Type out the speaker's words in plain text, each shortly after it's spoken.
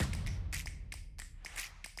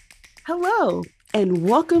Hello, and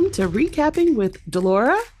welcome to Recapping with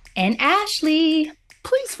Delora. And Ashley.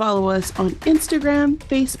 Please follow us on Instagram,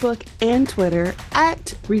 Facebook, and Twitter at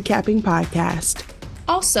Recapping Podcast.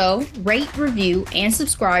 Also, rate, review, and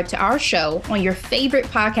subscribe to our show on your favorite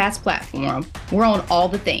podcast platform. We're on all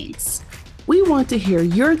the things. We want to hear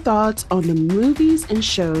your thoughts on the movies and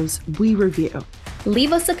shows we review.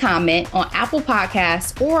 Leave us a comment on Apple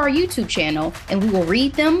Podcasts or our YouTube channel, and we will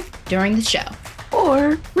read them during the show.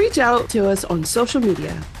 Or reach out to us on social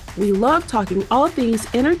media. We love talking all things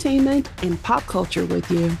entertainment and pop culture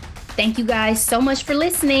with you. Thank you guys so much for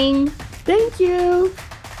listening. Thank you.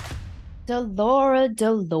 Delora,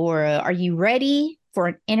 are you ready for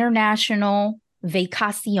an international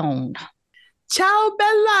vacation? Ciao,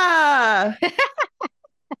 Bella.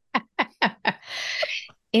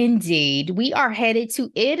 Indeed. We are headed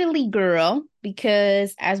to Italy, girl,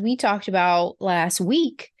 because as we talked about last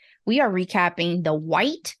week, we are recapping The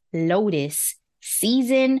White Lotus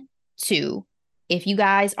Season 2. If you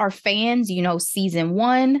guys are fans, you know Season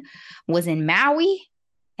 1 was in Maui,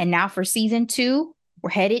 and now for Season 2,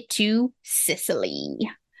 we're headed to Sicily.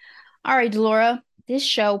 All right, Delora, this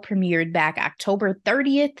show premiered back October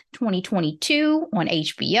 30th, 2022 on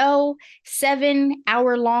HBO,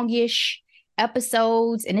 7-hour-longish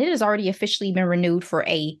episodes, and it has already officially been renewed for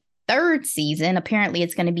a third season. Apparently,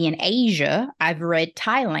 it's going to be in Asia. I've read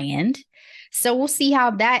Thailand. So we'll see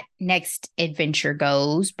how that next adventure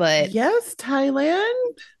goes. But yes,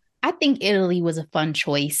 Thailand. I think Italy was a fun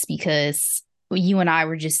choice because you and I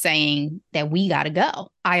were just saying that we got to go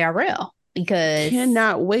IRL because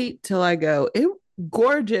cannot wait till I go. It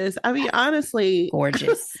gorgeous. I mean, honestly,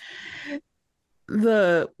 gorgeous.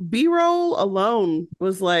 The B-roll alone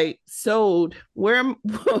was like sold.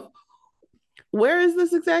 Where is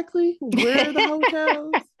this exactly? Where are the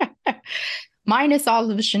hotels? Minus all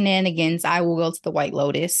of the shenanigans, I will go to the White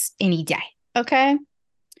Lotus any day. Okay.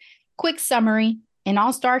 Quick summary. An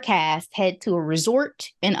all-star cast head to a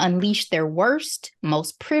resort and unleash their worst,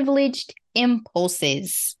 most privileged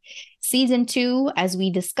impulses. Season 2, as we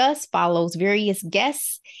discussed, follows various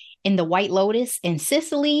guests in the White Lotus in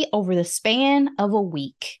Sicily over the span of a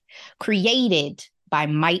week. Created by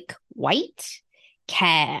Mike White.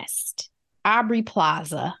 Cast Aubrey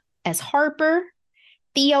Plaza as Harper,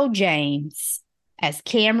 Theo James as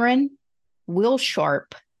Cameron, Will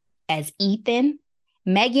Sharp as Ethan,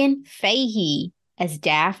 Megan Fahey as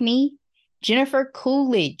Daphne, Jennifer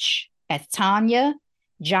Coolidge as Tanya,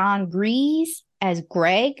 John Grease as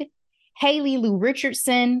Greg, Haley Lou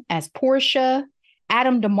Richardson as Portia,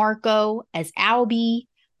 Adam DeMarco as Albie,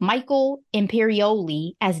 Michael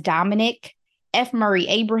Imperioli as Dominic, F. Murray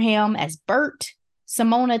Abraham as Bert,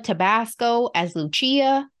 Simona Tabasco as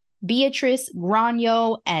Lucia, Beatrice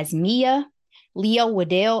Grano as Mia, Leo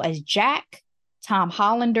Waddell as Jack, Tom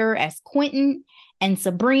Hollander as Quentin, and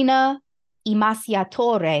Sabrina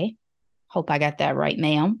Imasiatore, hope I got that right,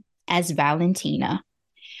 ma'am, as Valentina.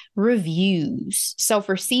 Reviews. So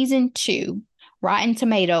for season 2, Rotten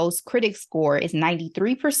Tomatoes critic score is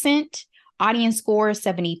 93%, audience score is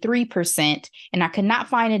 73%, and I could not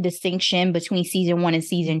find a distinction between season 1 and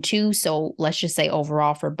season 2, so let's just say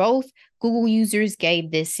overall for both, Google users gave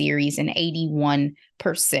this series an 81%.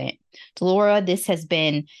 Delora, this has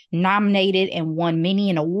been nominated and won many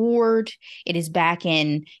an award. It is back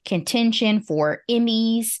in contention for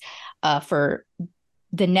Emmys, for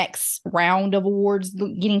the next round of awards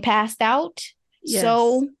getting passed out. Yes.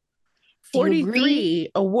 So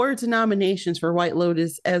 43 awards and nominations for White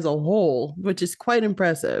Lotus as a whole, which is quite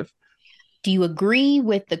impressive. Do you agree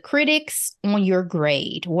with the critics on your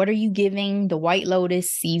grade? What are you giving The White Lotus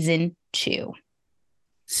season 2?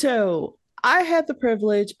 So I had the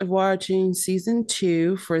privilege of watching season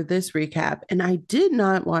 2 for this recap, and I did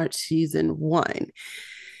not watch season 1.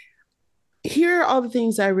 Here are all the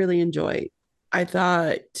things I really enjoyed. I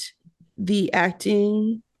thought the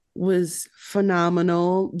acting was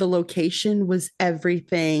phenomenal. The location was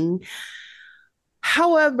everything.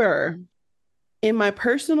 However, in my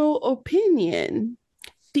personal opinion,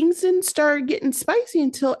 things didn't start getting spicy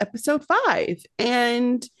until episode 5.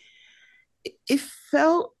 And it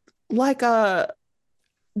felt like the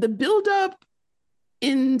buildup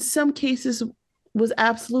in some cases was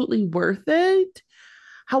absolutely worth it.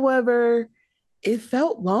 However, it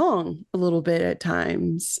felt long a little bit at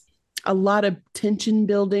times. A lot of tension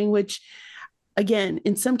building, which again,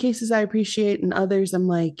 in some cases I appreciate, and others I'm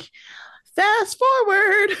like, fast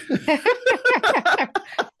forward.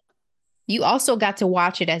 You also got to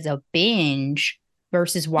watch it as a binge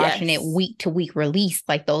versus watching it week to week release,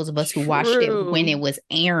 like those of us who watched it when it was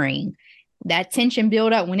airing. That tension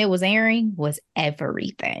build up when it was airing was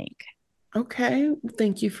everything. Okay.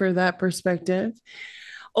 Thank you for that perspective.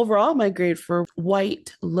 Overall, my grade for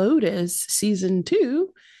White Lotus season 2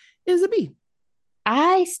 is a B.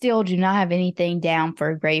 I still do not have anything down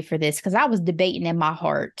for a grade for this because I was debating in my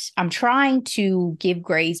heart. I'm trying to give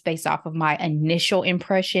grades based off of my initial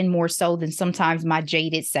impression more so than sometimes my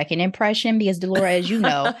jaded second impression. Because, Delora, as you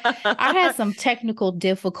know, I had some technical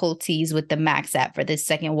difficulties with the Max app for this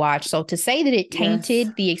second watch. So to say that it Yes.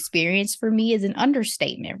 tainted the experience for me is an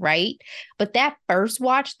understatement, right? But that first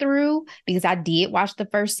watch through, because I did watch the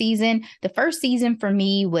first season for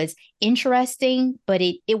me was interesting, but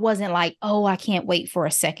it wasn't like, oh, I can't wait for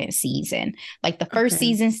a second season. Like the first Okay.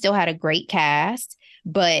 season still had a great cast,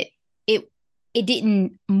 but it it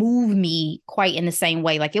didn't move me quite in the same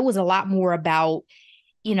way. Like it was a lot more about,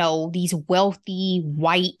 these wealthy,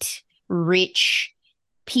 white, rich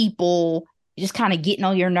people just kind of getting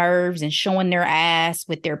on your nerves and showing their ass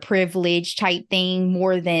with their privilege type thing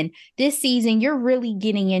more than this season. You're really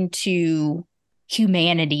getting into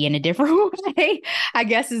humanity in a different way, I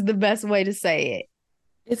guess is the best way to say it.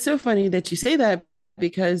 It's so funny that you say that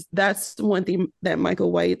because that's one thing that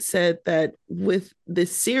Michael White said that with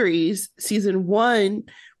this series, season 1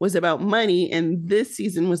 was about money and this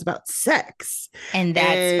season was about sex. And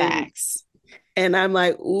that's And facts. and I'm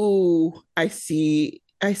like, ooh, I see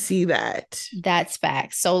that. That's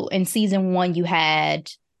facts. So in season one, you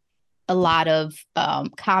had a lot of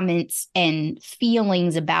comments and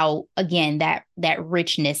feelings about again that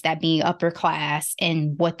richness, that being upper class,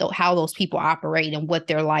 and how those people operate and what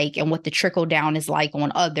they're like and what the trickle down is like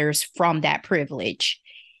on others from that privilege.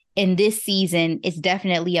 In this season, it's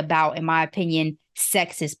definitely about, in my opinion,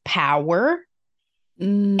 sex is power,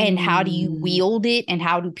 and how do you Mm, wield it and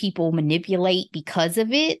how do people manipulate because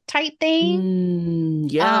of it type thing.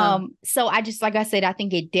 yeah. So I just, like I said, I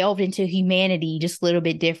think it delved into humanity just a little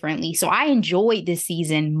bit differently. So I enjoyed this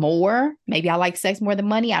season more. Maybe I like sex more than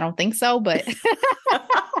money. I don't think so, but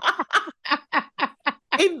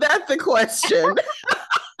Ain't that the question?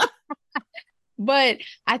 but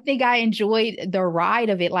I think I enjoyed the ride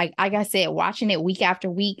of it. Like I said, watching it week after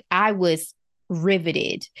week, I was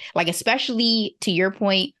riveted. Like, especially to your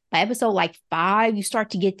point, by episode like 5, you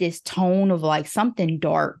start to get this tone of like something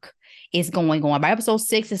dark is going on. By episode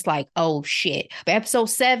 6, it's like, oh shit. By episode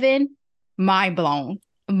 7, mind blown.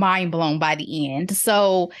 Mind blown by the end.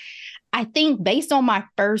 So I think based on my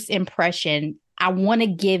first impression, I want to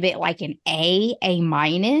give it like an A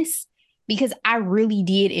minus, because I really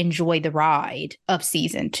did enjoy the ride of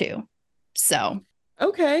season 2. So,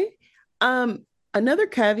 Okay. Another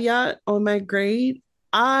caveat on my grade,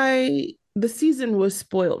 I the season was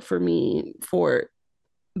spoiled for me for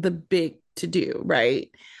the big to do, right?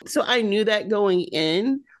 So I knew that going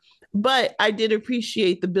in, but I did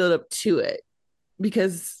appreciate the build up to it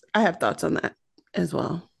because I have thoughts on that as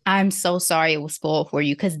well. I'm so sorry it was spoiled for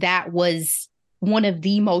you, because that was one of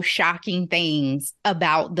the most shocking things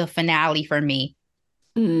about the finale for me.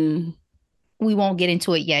 Mm. We won't get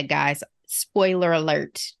into it yet, guys. Spoiler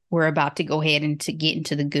alert. We're about to go ahead and to get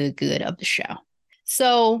into the good of the show.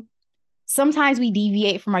 So sometimes we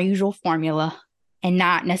deviate from our usual formula and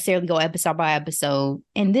not necessarily go episode by episode.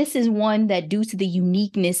 And this is one that, due to the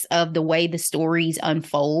uniqueness of the way the stories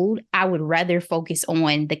unfold, I would rather focus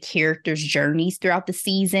on the characters' journeys throughout the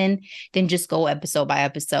season than just go episode by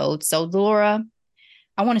episode. So, Laura,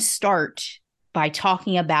 I want to start by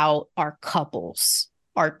talking about our couples,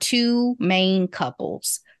 our two main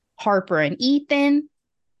couples, Harper and Ethan,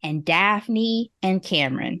 and Daphne and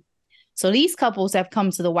Cameron. So these couples have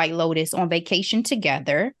come to the White Lotus on vacation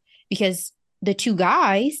together because the two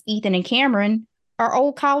guys, Ethan and Cameron, are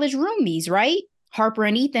old college roomies, right? Harper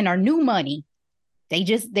and Ethan are new money. They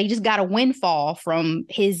just got a windfall from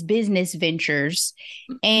his business ventures.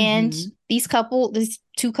 And Mm-hmm. these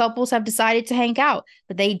two couples have decided to hang out,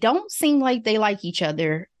 but they don't seem like they like each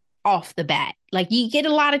other off the bat. Like, you get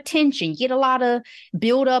a lot of tension, you get a lot of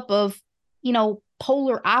buildup of,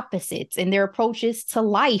 polar opposites in their approaches to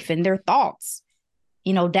life and their thoughts.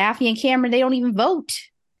 Daphne and Cameron, they don't even vote.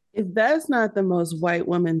 If that's not the most white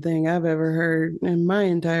woman thing I've ever heard in my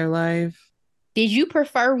entire life. Did you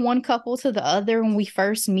prefer one couple to the other when we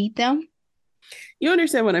first meet them? You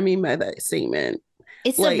understand what I mean by that statement?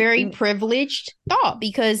 It's a Like, very privileged thought,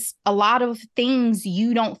 because a lot of things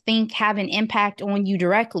you don't think have an impact on you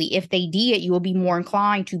directly. If they did, you will be more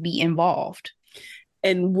inclined to be involved.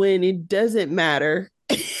 and when it doesn't matter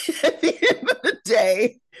at the end of the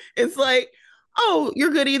day, it's like, oh, you're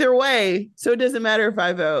good either way. So it doesn't matter if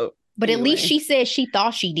I vote But at least anyway. she said she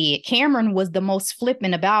thought she did. Cameron was the most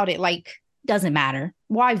flippant about it. Like, doesn't matter.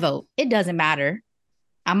 Why vote? It doesn't matter.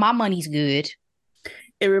 My money's good.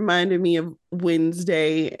 It reminded me of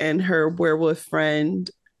Wednesday and her werewolf friend,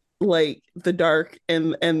 like the dark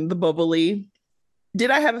and the bubbly.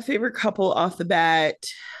 Did I have a favorite couple off the bat?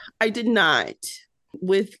 I did not.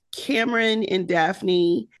 With Cameron and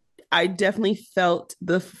Daphne, I definitely felt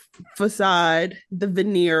the facade, the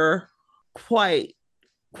veneer quite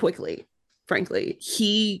quickly, frankly.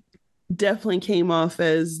 He definitely came off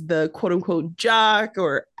as the quote unquote jock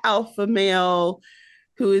or alpha male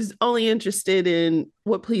who is only interested in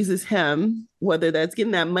what pleases him, whether that's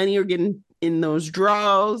getting that money or getting in those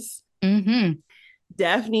draws. Mm-hmm.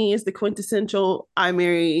 Daphne is the quintessential I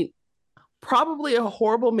married probably a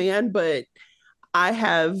horrible man, but I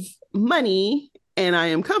have money and I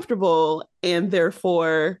am comfortable, and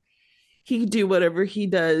therefore he can do whatever he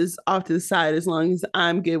does off to the side as long as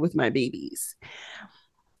I'm good with my babies.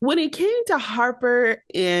 When it came to Harper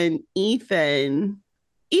and Ethan,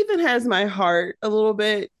 Ethan has my heart a little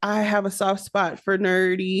bit. I have a soft spot for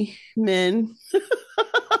nerdy men.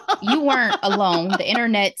 You weren't alone. The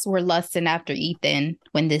internets were lusting after Ethan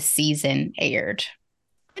when this season aired.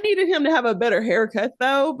 I needed him to have a better haircut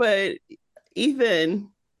though, but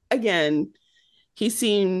Ethan, again, he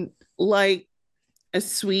seemed like a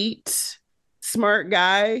sweet, smart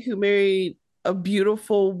guy who married a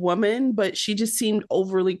beautiful woman, but she just seemed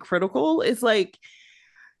overly critical. It's like,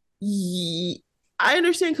 I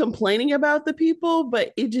understand complaining about the people,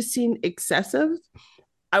 but it just seemed excessive.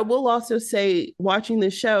 I will also say, watching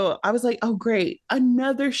this show, I was like, oh, great.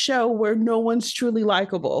 Another show where no one's truly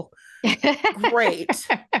likable. Great.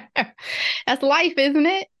 That's life, isn't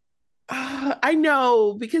it? I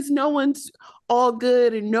know, because no one's all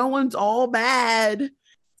good and no one's all bad.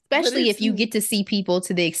 Especially if you get to see people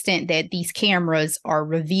to the extent that these cameras are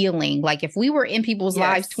revealing. Like if we were in people's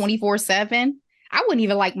lives 24/7, I wouldn't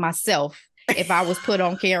even like myself if I was put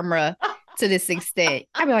on camera to this extent.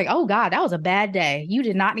 I'd be like, oh God, that was a bad day. You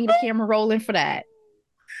did not need a camera rolling for that.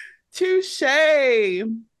 Touche.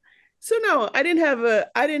 So no, I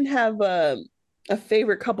didn't have a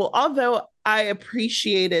favorite couple, although I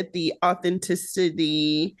appreciated the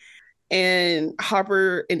authenticity and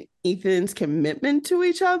Harper and Ethan's commitment to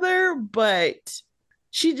each other, but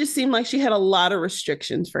she just seemed like she had a lot of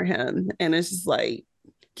restrictions for him. And it's just like,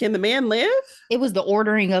 can the man live? It was the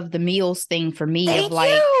ordering of the meals thing for me. Thank of like,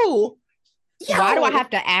 you. why do I have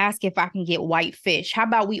to ask if I can get white fish? How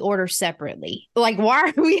about we order separately? Like,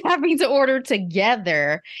 why are we having to order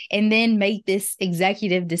together and then make this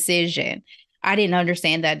executive decision? I didn't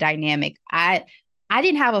understand that dynamic. I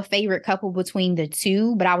didn't have a favorite couple between the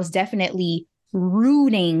two, but I was definitely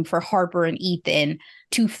rooting for Harper and Ethan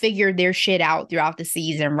to figure their shit out throughout the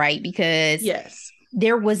season, right? Because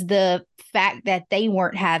there was the fact that they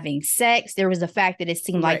weren't having sex. There was the fact that it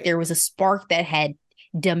seemed like there was a spark that had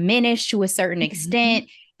diminished to a certain extent.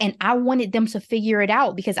 And I wanted them to figure it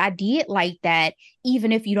out because I did like that.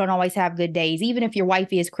 Even if you don't always have good days, even if your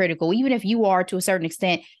wife is critical, even if you are to a certain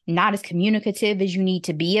extent not as communicative as you need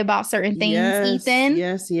to be about certain things, Ethan.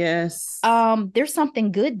 Yes. There's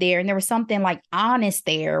something good there. And there was something like honest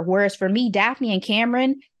there. Whereas for me, Daphne and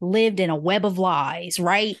Cameron lived in a web of lies,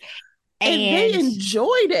 right? And they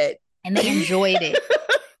enjoyed it.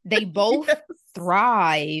 They both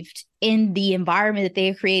thrived in the environment that they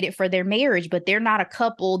have created for their marriage, but they're not a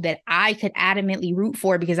couple that I could adamantly root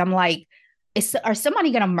for because I'm like, are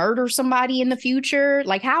somebody going to murder somebody in the future?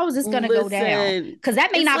 Like, how is this going to go down? Because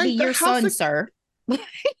that may not be your son, sir.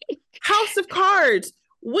 House of Cards.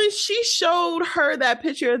 When she showed her that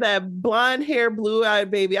picture of that blonde hair, blue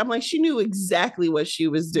eyed baby, I'm like, she knew exactly what she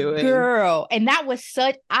was doing. Girl. And that was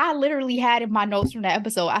I literally had in my notes from that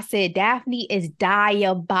episode, I said, Daphne is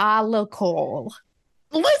diabolical.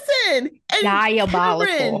 Listen, and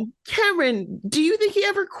diabolical. Cameron, do you think he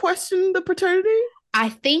ever questioned the paternity? I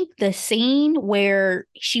think the scene where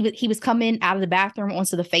he was coming out of the bathroom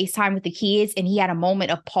onto the FaceTime with the kids and he had a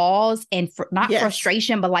moment of pause and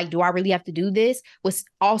frustration, but like, do I really have to do this? Was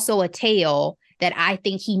also a tale that I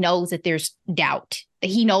think he knows that there's doubt.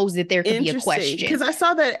 He knows that there could be a question. Because I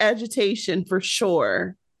saw that agitation for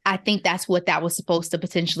sure. I think that's what that was supposed to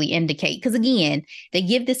potentially indicate. Because again, they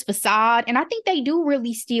give this facade, and I think they do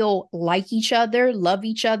really still like each other, love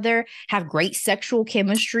each other, have great sexual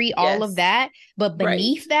chemistry, all of that. But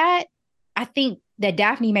beneath that, I think that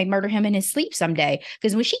Daphne may murder him in his sleep someday.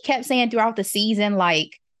 Because when she kept saying throughout the season,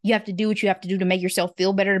 like, you have to do what you have to do to make yourself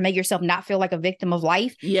feel better, to make yourself not feel like a victim of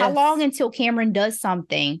life. How long until Cameron does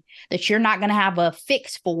something that you're not going to have a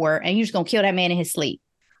fix for, and you're just going to kill that man in his sleep?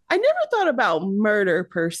 I never thought about murder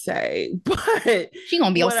per se, but she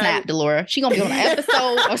gonna be on Snap, Delora. She gonna be on an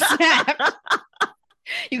episode of Snap.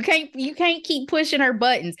 You can't keep pushing her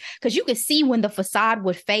buttons because you could see when the facade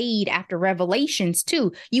would fade after revelations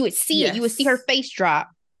too. You would see it. You would see her Yes. face drop.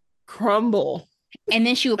 Crumble. And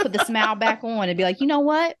then she would put the smile back on and be like, you know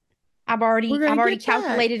what? I've We're already going I've to already get back.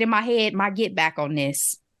 calculated in my head my get back on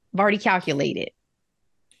this. I've already calculated.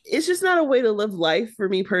 It's just not a way to live life for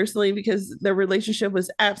me personally because the relationship was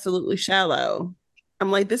absolutely shallow.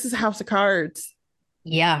 I'm like, this is House of Cards.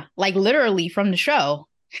 Yeah, like literally from the show.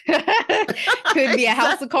 Could be a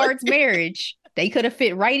House of Exactly. Cards marriage. They could have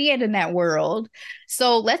fit right in that world.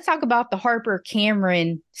 So let's talk about the Harper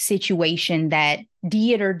Cameron situation that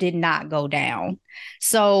did or did not go down.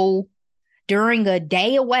 So during a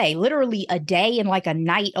day away, literally a day and like a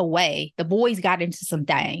night away, the boys got into some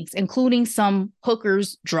things, including some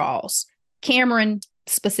hookers' draws. Cameron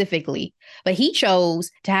specifically, but he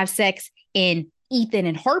chose to have sex in Ethan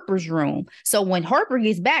and Harper's room. So when Harper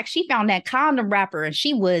gets back, she found that condom wrapper and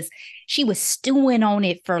she was stewing on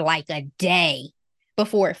it for like a day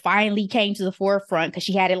before it finally came to the forefront because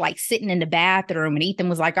she had it like sitting in the bathroom and Ethan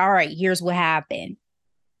was like, all right, here's what happened.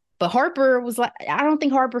 But Harper was like, I don't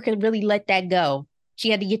think Harper could really let that go. She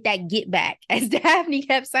had to get that get back, as Daphne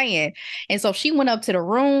kept saying. And so she went up to the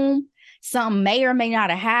room. Something may or may not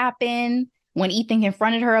have happened. When Ethan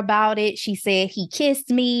confronted her about it, she said, he kissed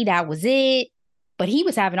me. That was it. But he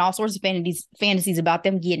was having all sorts of fantasies about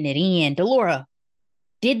them getting it in. Delora,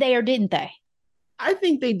 did they or didn't they? I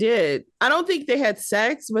think they did. I don't think they had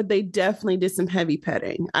sex, but they definitely did some heavy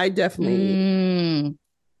petting. I definitely Mm.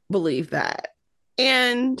 believe that.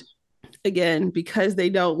 And again, because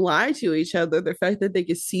they don't lie to each other, the fact that they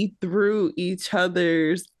can see through each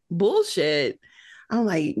other's bullshit, I'm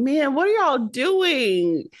like, man, what are y'all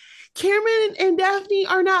doing? Cameron and Daphne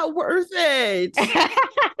are not worth it.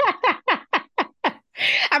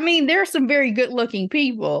 I mean, there are some very good looking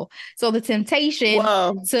people. So the temptation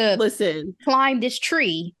Well, to listen, climb this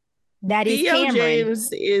tree that is Theo Cameron. James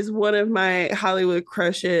is one of my Hollywood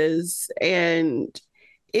crushes, and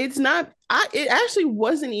it actually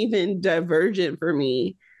wasn't even divergent for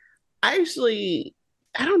me. I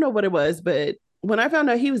don't know what it was, but when I found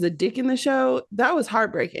out he was a dick in the show, that was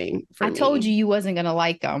heartbreaking for I told you me. you wasn't going to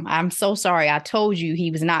like him. I'm so sorry. I told you he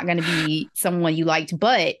was not going to be someone you liked,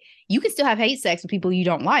 but you can still have hate sex with people you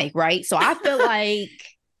don't like, right? So I feel like,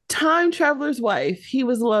 Time Traveler's Wife, he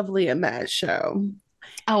was lovely in that show.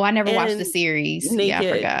 oh, I never watched the And series. Yeah, I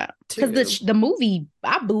Naked forgot. Because too. the movie,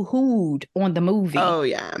 I boo-hooed on the movie. Oh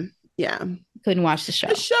yeah. Yeah. Couldn't watch the show.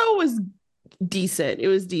 The show was decent. It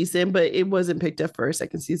was decent, but it wasn't picked up for a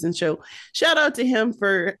second season show. Shout out to him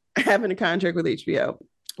for having a contract with HBO.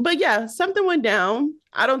 But yeah, something went down.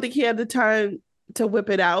 I don't think he had the time to whip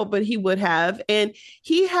it out, but he would have. And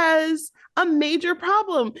he has a major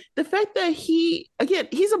problem. The fact that again,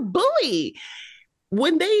 he's a bully.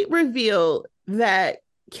 When they reveal that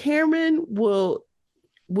Cameron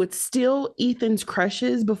would steal Ethan's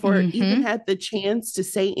crushes before Ethan Mm-hmm. had the chance to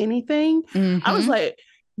say anything, I was Mm-hmm. like,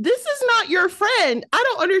 this is not your friend. I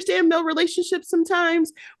don't understand male relationships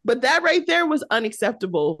sometimes, but that right there was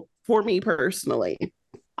unacceptable for me personally.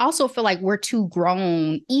 I also feel like we're too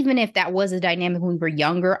grown, even if that was a dynamic when we were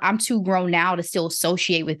younger. I'm too grown now to still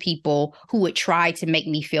associate with people who would try to make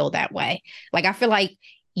me feel that way. Like, I feel like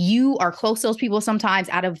you are close to those people sometimes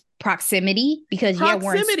out of proximity because, yeah,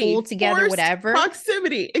 we're in school Proximity, together, forced whatever.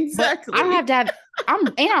 proximity. But I don't have Exactly.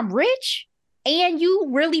 to have, I'm rich. And you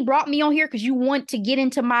really brought me on here because you want to get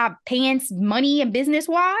into my pants money and business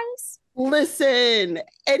wise. Listen.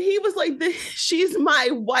 And he was like, she's my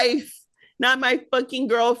wife, not my fucking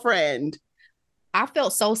girlfriend. I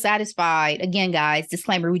felt so satisfied. Again, guys,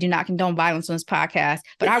 disclaimer, we do not condone violence on this podcast,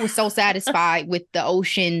 but I was so satisfied with the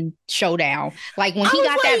ocean showdown. Like when I he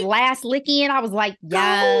got was that like, last lick in, I was like, go.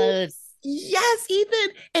 yes. Yes,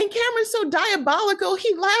 Ethan. And Cameron's so diabolical.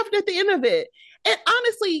 He laughed at the end of it. And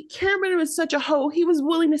honestly, Cameron was such a hoe. He was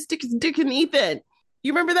willing to stick his dick in Ethan.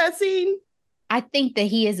 You remember that scene? I think that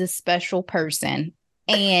he is a special person.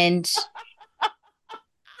 And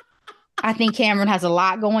I think Cameron has a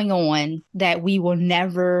lot going on that we will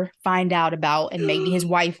never find out about. And maybe his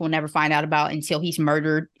wife will never find out about until he's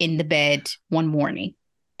murdered in the bed one morning.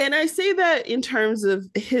 And I say that in terms of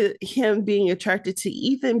him being attracted to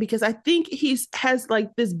Ethan because I think he's has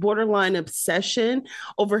like this borderline obsession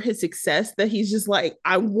over his success that he's just like,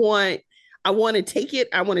 I want to take it.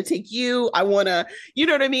 I want to take you. I want to, you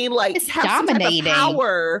know what I mean? Like It's have some type of dominating.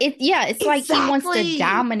 power. It's like he wants to Exactly.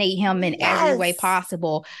 dominate him in every way Yes.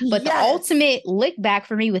 possible. But the Yes. ultimate lick back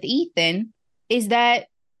for me with Ethan is that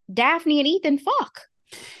Daphne and Ethan fuck.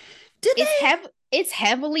 Did It's they? it's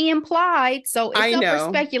heavily implied, so it's I up for know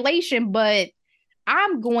speculation, but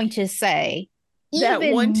I'm going to say that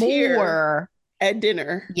even one tear. more at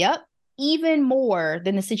dinner. Yep. Even more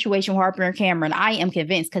than the situation with Harper and Cameron, I am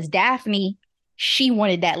convinced, because Daphne, she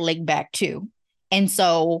wanted that leg back too. And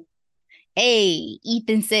so, hey,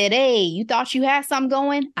 Ethan said, hey, you thought you had something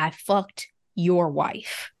going? I fucked your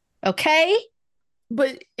wife. Okay?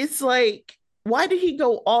 But it's like, why did he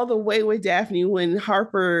go all the way with Daphne when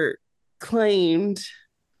Harper claimed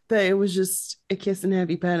that it was just a kiss and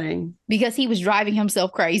heavy petting? Because he was driving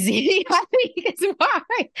himself crazy. I think it's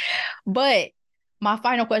why. But my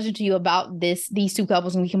final question to you about these two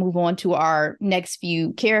couples, and we can move on to our next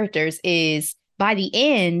few characters, is by the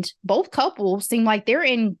end, both couples seem like they're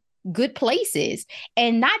in good places,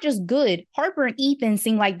 and not just good. Harper and Ethan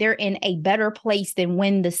seem like they're in a better place than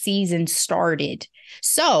when the season started.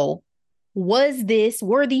 So were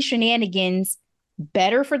these shenanigans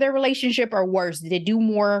better for their relationship or worse? Did it do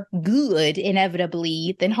more good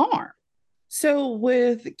inevitably than harm? So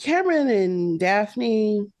with Cameron and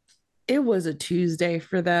Daphne, it was a Tuesday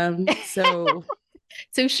for them. So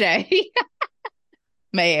Touche. I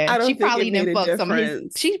Man, don't think it made a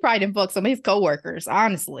difference. she probably didn't fuck some of his coworkers,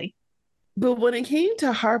 honestly. But when it came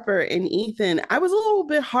to Harper and Ethan, I was a little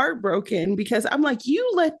bit heartbroken because I'm like,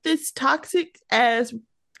 you let this toxic ass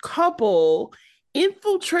couple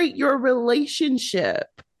infiltrate your relationship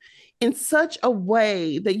in such a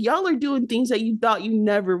way that y'all are doing things that you thought you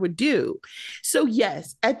never would do. So,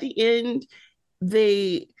 yes, at the end,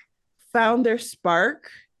 they found their spark,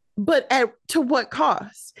 but to what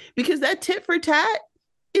cost? Because that tit for tat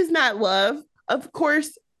is not love. Of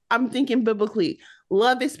course, I'm thinking biblically,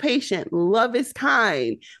 love is patient, love is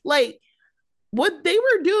kind. Like what they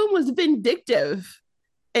were doing was vindictive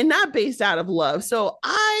and not based out of love. So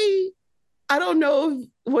I don't know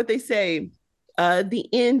what they say, the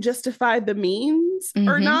end justified the means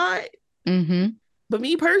or not. Mm-hmm. But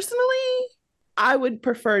me personally, I would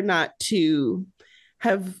prefer not to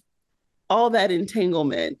have all that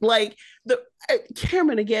entanglement. Like the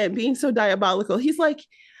Cameron again being so diabolical. He's like,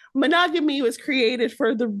 monogamy was created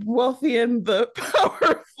for the wealthy and the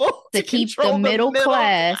powerful to keep the middle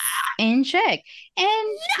class in check.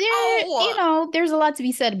 And there's a lot to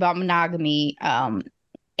be said about monogamy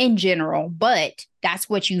in general, but that's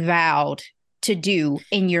what you vowed to do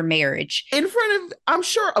in your marriage. In front of, I'm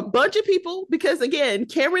sure, a bunch of people, because again,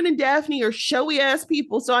 Cameron and Daphne are showy ass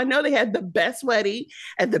people. So I know they had the best wedding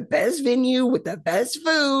at the best venue with the best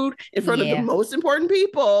food in front of the most important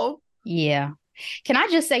people. Yeah. Can I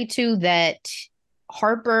just say too that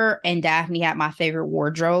Harper and Daphne had my favorite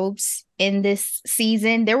wardrobes in this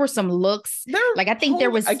season. There were some looks. Like I think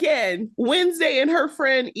there was again Wednesday and her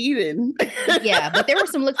friend Eden. Yeah, but there were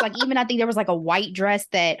some looks like even I think there was like a white dress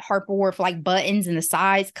that Harper wore for like buttons and the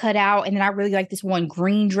sides cut out. And then I really like this one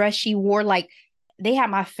green dress she wore. Like they had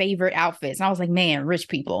my favorite outfits. And I was like, man, rich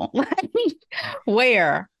people.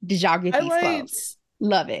 Where did y'all get these clothes?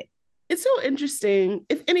 Love it. It's so interesting.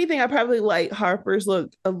 If anything, I probably like Harper's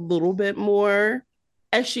look a little bit more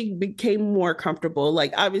as she became more comfortable.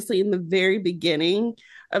 Like obviously in the very beginning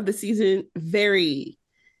of the season, very,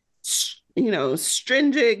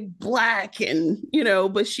 stringent black and,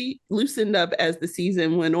 but she loosened up as the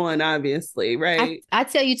season went on, obviously, right? I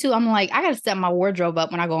tell you too, I'm like, I got to set my wardrobe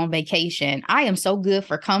up when I go on vacation. I am so good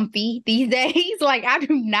for comfy these days. Like I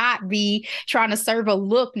do not be trying to serve a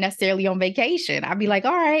look necessarily on vacation. I'd be like,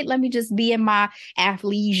 all right, let me just be in my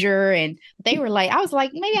athleisure. And they were like, I was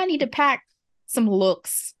like, maybe I need to pack some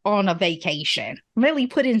looks on a vacation, really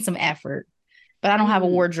put in some effort, but I don't have a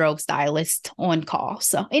wardrobe stylist on call.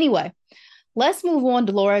 So anyway, let's move on,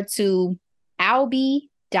 Delora, to Albie,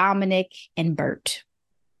 Dominic, and Bert.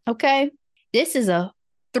 Okay. This is a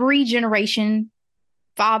 3-generation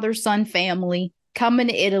father-son family coming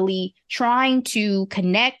to Italy, trying to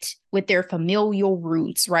connect with their familial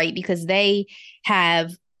roots, right? Because they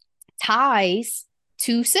have ties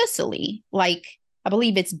to Sicily. Like, I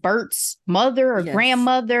believe it's Bert's mother or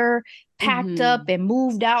grandmother packed up and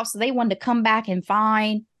moved out. So they wanted to come back and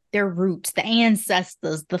find their roots, the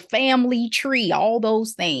ancestors, the family tree, all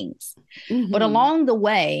those things. But along the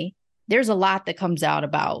way, there's a lot that comes out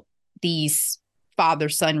about these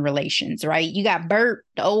father-son relations, right? You got Bert,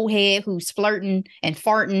 the old head, who's flirting and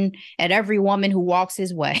farting at every woman who walks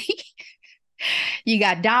his way. You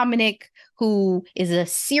got Dominic, who is a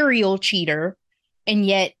serial cheater and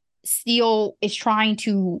yet still is trying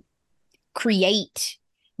to create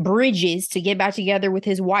bridges to get back together with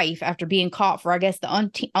his wife after being caught for, I guess, the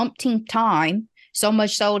umpteenth time. So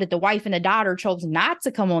much so that the wife and the daughter chose not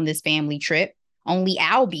to come on this family trip. Only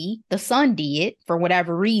Albie, the son, did for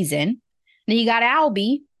whatever reason. Then you got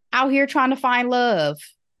Albie out here trying to find love.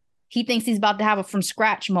 He thinks he's about to have a from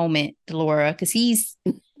scratch moment, Delora, because he's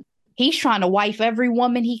He's trying to wife every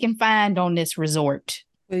woman he can find on this resort.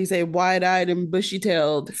 What do you say? Wide-eyed and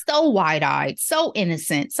bushy-tailed. So wide-eyed, so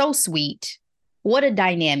innocent, so sweet. What a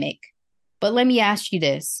dynamic. But let me ask you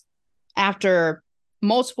this. After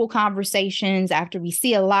multiple conversations, after we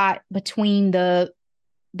see a lot between the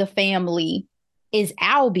family, is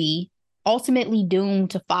Albie ultimately doomed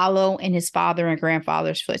to follow in his father and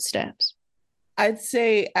grandfather's footsteps? I'd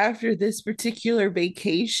say after this particular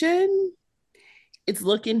vacation, it's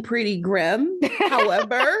looking pretty grim.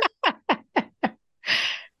 However,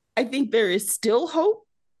 I think there is still hope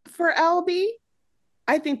for Albie.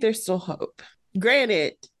 I think there's still hope.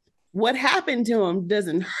 Granted, what happened to him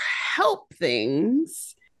doesn't help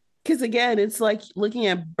things. Because again, it's like looking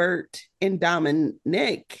at Bert and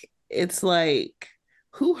Dominic. It's like,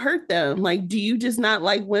 who hurt them? Like, do you just not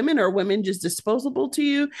like women, or women just disposable to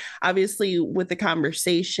you? Obviously, with the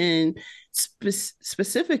conversation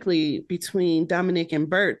specifically between Dominic and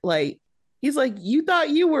Bert, like, he's like, you thought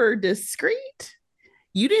you were discreet?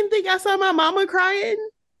 You didn't think I saw my mama crying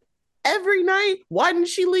every night? Why didn't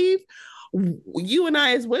she leave? You and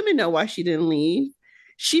I, as women, know why she didn't leave.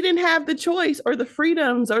 She didn't have the choice or the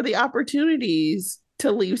freedoms or the opportunities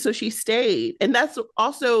to leave, so she stayed. And that's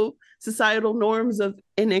also societal norms of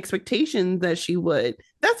and expectations that she would.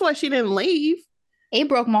 That's why she didn't leave. It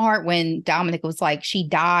broke my heart when Dominic was like, she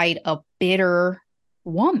died a bitter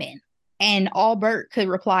woman. And all Bert could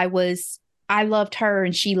reply was, I loved her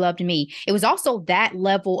and she loved me. It was also that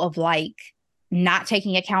level of like not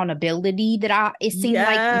taking accountability that it seemed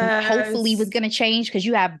like hopefully was going to change, because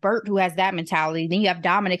you have Bert who has that mentality. Then you have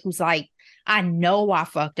Dominic who's like, I know I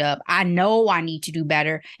fucked up. I know I need to do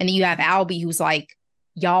better. And then you have Albie who's like,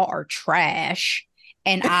 y'all are trash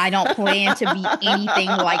and I don't plan to be anything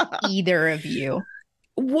like either of you.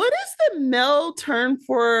 What is the male term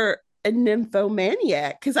for a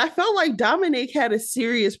nymphomaniac? Because I felt like Dominic had a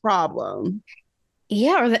serious problem.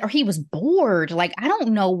 Yeah, or he was bored. Like, I don't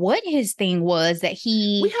know what his thing was that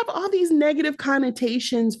we have all these negative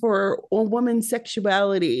connotations for a woman's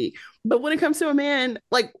sexuality. But when it comes to a man,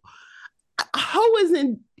 like, hoe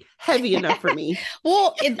isn't heavy enough for me.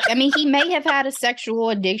 Well, I mean, he may have had a sexual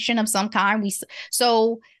addiction of some kind.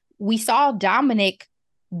 We saw Dominic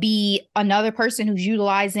be another person who's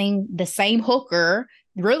utilizing the same hooker.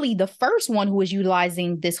 Really, the first one who was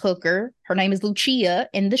utilizing this hooker, her name is Lucia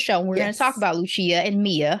in the show. We're going to talk about Lucia and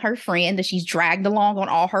Mia, her friend that she's dragged along on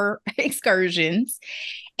all her excursions.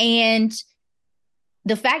 And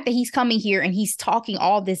the fact that he's coming here and he's talking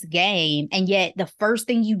all this game, and yet the first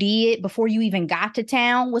thing you did before you even got to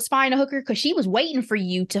town was find a hooker, because she was waiting for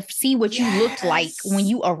you to see what you looked like when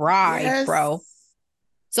you arrived, bro.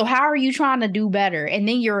 So how are you trying to do better? And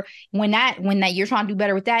then when you're trying to do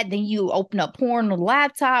better with that, then you open up porn on the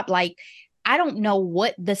laptop. Like, I don't know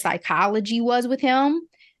what the psychology was with him,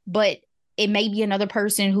 but it may be another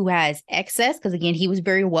person who has excess, because again, he was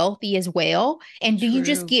very wealthy as well. And do you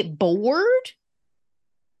just get bored?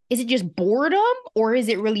 Is it just boredom, or is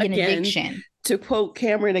it really an addiction? To quote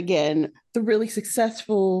Cameron again, the really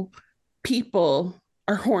successful people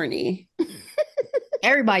are horny.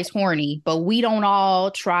 Everybody's horny, but we don't all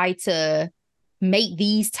try to make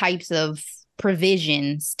these types of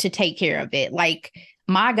provisions to take care of it. Like,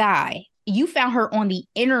 my guy, you found her on the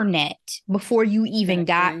internet before you even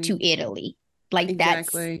got to Italy. Like,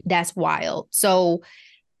 that's wild. So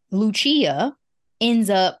Lucia ends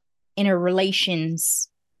up in a relations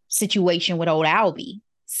situation with old Albie.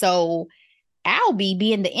 So Albie,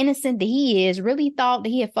 being the innocent that he is, really thought that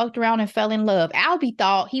he had fucked around and fell in love. Albie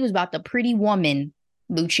thought he was about the pretty woman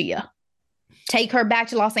Lucia. Take her back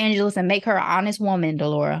to Los Angeles and make her an honest woman,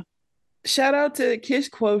 Delora. Shout out to Kiss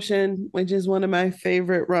Quotient, which is one of my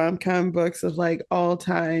favorite rom-com books of like all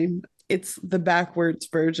time. It's the backwards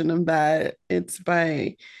version of that. It's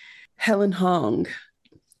by Helen Hong,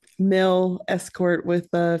 male escort with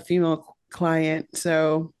a female client.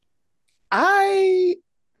 So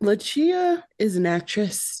Lucia is an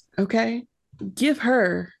actress, okay? Give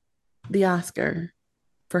her the Oscar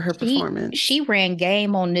for her performance. She ran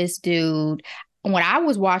game on this dude. When I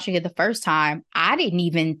was watching it the first time, I didn't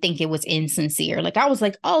even think it was insincere. Like, I was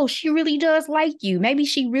like, oh, she really does like you. Maybe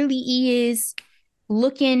she really is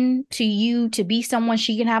looking to you to be someone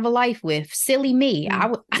she can have a life with. Silly me.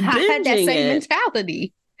 I had that same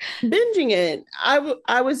mentality. Binging it,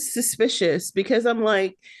 I was suspicious, because I'm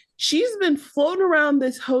like, she's been floating around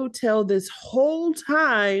this hotel this whole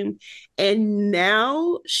time, and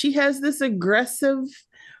now she has this aggressive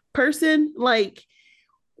person. Like,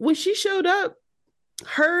 when she showed up,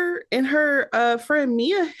 her and her friend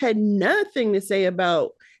Mia had nothing to say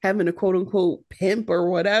about having a quote unquote pimp or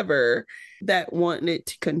whatever that wanted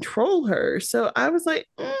to control her. So I was like,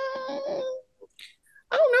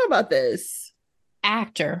 I don't know about this.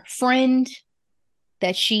 Actor, friend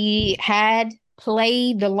that she had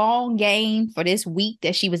played the long game for this week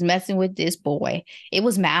that she was messing with this boy. It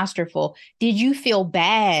was masterful. Did you feel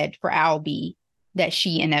bad for Albie that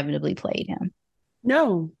she inevitably played him?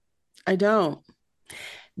 No, I don't.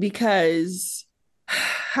 Because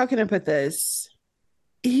how can I put this?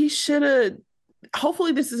 He should have,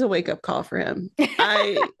 hopefully this is a wake-up call for him.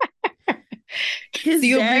 I So his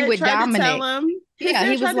you agree dad with tried to tell Dominic? him. His Yeah, he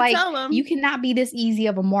dad was tried to like, tell him you cannot be this easy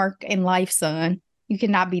of a mark in life, son. You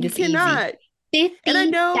cannot be you this easy. cannot. And I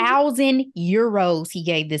know 50,000 euros he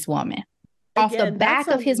gave this woman off the again, that's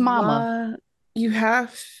back a of his mama. lot. You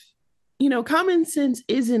have, common sense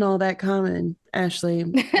isn't all that common, Ashley.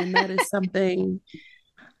 And that is something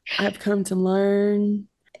I've come to learn.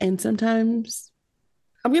 And sometimes,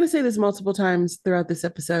 I'm going to say this multiple times throughout this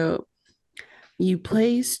episode, you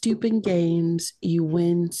play stupid games, you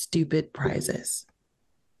win stupid prizes.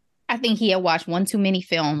 I think he had watched one too many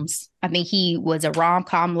films. I think he was a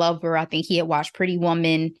rom-com lover. I think he had watched Pretty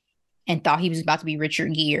Woman and thought he was about to be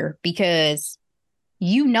Richard Gere because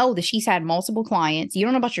you know that she's had multiple clients. You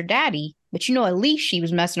don't know about your daddy, but you know at least she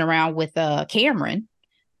was messing around with Cameron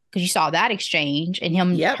because you saw that exchange and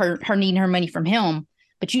Yep. her needing her money from him.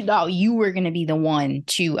 But you thought you were going to be the one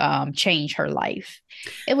to change her life.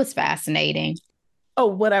 It was fascinating. Oh,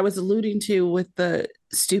 what I was alluding to with the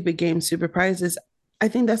stupid game, stupid prizes, I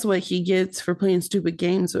think that's what he gets for playing stupid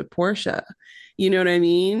games with Portia. You know what I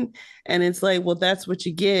mean? And it's like, well, that's what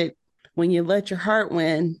you get when you let your heart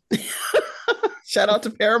win. Shout out to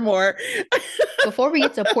Paramore. Before we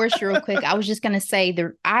get to Portia real quick, I was just going to say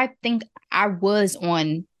that I think I was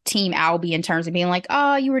on Team Albie in terms of being like,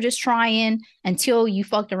 oh, you were just trying until you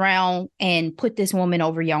fucked around and put this woman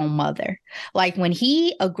over your own mother. Like when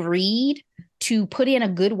he agreed to put in a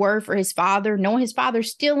good word for his father, knowing his father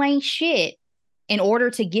still ain't shit in order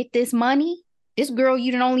to get this money, this girl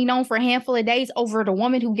you'd only known for a handful of days over the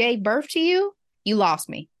woman who gave birth to you, you lost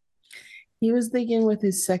me. He was thinking with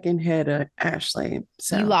his second head, Ashley. You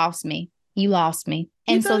So lost me. You lost me.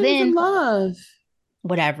 he And so thought he was in then love.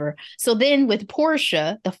 whatever. So then with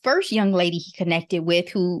Portia, the first young lady he connected with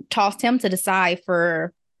who tossed him to the side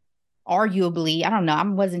for arguably, I don't know, I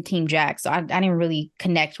wasn't Team Jack, so I didn't really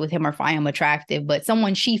connect with him or find him attractive, but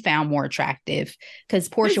someone she found more attractive because His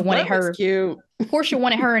butt was cute. Portia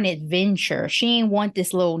wanted her an adventure. She didn't want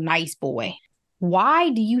this little nice boy. Why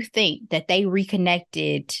do you think that they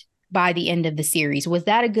reconnected by the end of the series? Was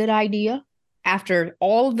that a good idea? After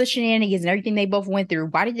all of the shenanigans and everything they both went through,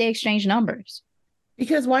 why did they exchange numbers?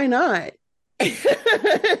 Because why not?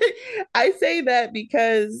 I say that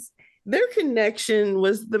because their connection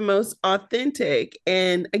was the most authentic.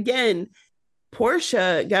 And again,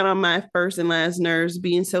 Portia got on my first and last nerves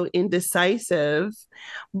being so indecisive.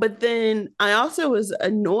 But then I also was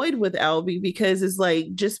annoyed with Albie because it's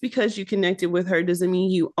like just because you connected with her doesn't mean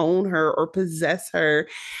you own her or possess her.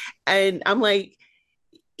 And I'm like,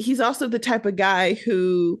 he's also the type of guy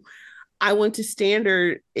who I went to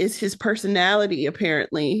Standard is his personality,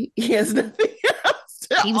 apparently. He has nothing else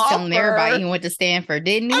to He was telling everybody he offer. went to Stanford,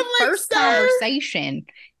 didn't I'm he? like, First sir, conversation,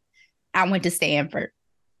 I went to Stanford.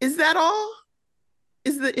 is that all?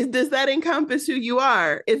 Does that encompass who you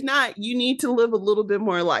are? If not, you need to live a little bit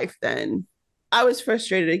more life then. I was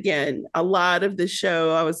frustrated again. A lot of the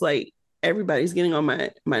show, I was like, everybody's getting on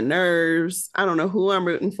my nerves. I don't know who I'm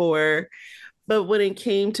rooting for. But when it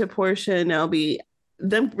came to Portia and LB,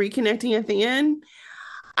 them reconnecting at the end,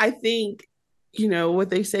 I think, what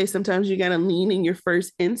they say sometimes you got to lean in your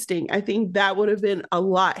first instinct. I think that would have been a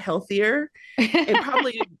lot healthier and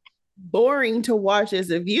probably boring to watch as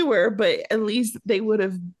a viewer, but at least they would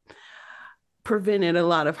have prevented a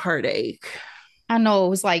lot of heartache. I know it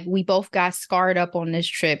was like we both got scarred up on this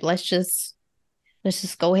trip. Let's just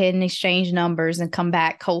go ahead and exchange numbers and come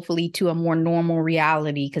back hopefully to a more normal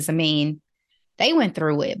reality. Because I mean, they went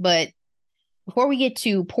through it. But before we get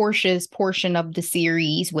to Portia's portion of the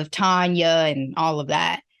series with Tanya and all of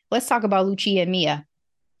that, let's talk about Lucia and Mia.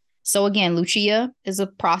 So again, Lucia is a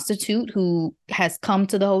prostitute who has come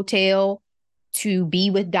to the hotel to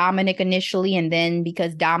be with Dominic initially. And then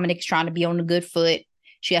because Dominic's trying to be on a good foot,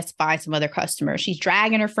 she has to find some other customers. She's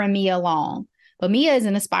dragging her friend Mia along. But Mia is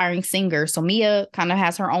an aspiring singer. So Mia kind of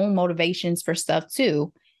has her own motivations for stuff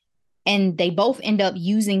too. And they both end up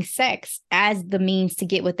using sex as the means to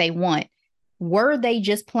get what they want. Were they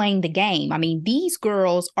just playing the game? I mean, these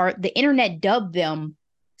girls are, the internet dubbed them,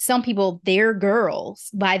 some people, their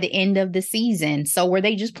girls by the end of the season. So were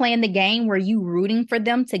they just playing the game? Were you rooting for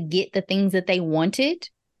them to get the things that they wanted?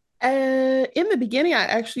 In the beginning, I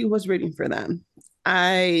actually was rooting for them.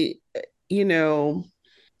 I, you know,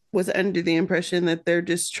 was under the impression that they're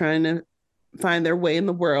just trying to find their way in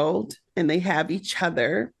the world and they have each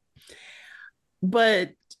other.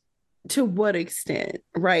 But to what extent,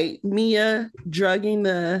 right? Mia drugging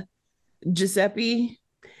the Giuseppe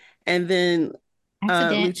and then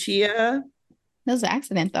Accident. Lucia, That was an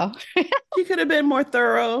accident, though. she could have been more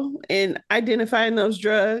thorough in identifying those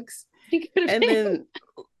drugs. She could have And been. then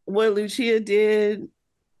what Lucia did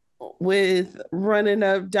with running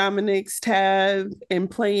up Dominic's tab and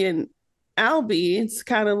playing Albie, it's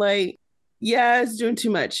kind of like, yeah, it's doing too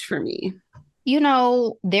much for me. You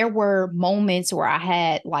know, there were moments where I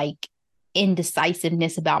had like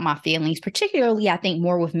indecisiveness about my feelings, particularly I think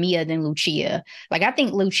more with Mia than Lucia. Like I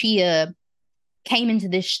think Lucia came into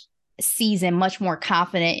this season much more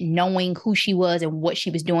confident, knowing who she was and what she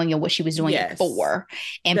was doing and what she was doing it Yes, for.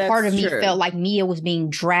 And part that's of me felt true. like Mia was being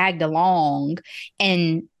dragged along,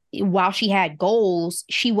 and while she had goals,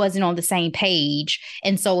 she wasn't on the same page.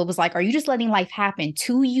 And so it was like, are you just letting life happen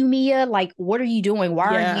to you, Mia? Like, what are you doing?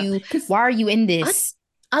 Yeah, because Why are you in I this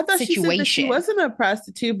I thought she said that she situation? wasn't a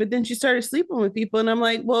prostitute, but then she started sleeping with people, and I'm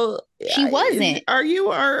like, well, She wasn't. are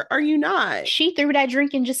you or are you not? She threw that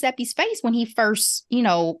drink in Giuseppe's face when he first, True.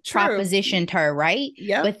 propositioned her, right?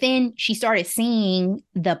 Yep. But then she started seeing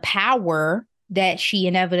the power that she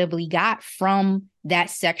inevitably got from that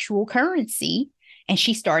sexual currency. And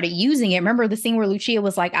she started using it. Remember the scene where Lucia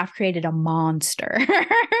was like, I've created a monster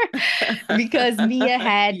because Mia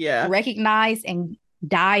had Yeah. recognized and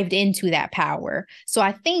dived into that power. So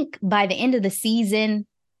I think by the end of the season,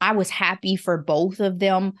 I was happy for both of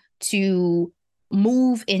them to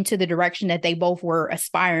move into the direction that they both were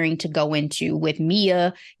aspiring to go into, with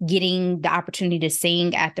Mia getting the opportunity to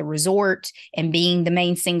sing at the resort and being the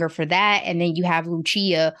main singer for that. And then you have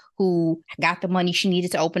Lucia, who got the money she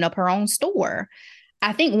needed to open up her own store.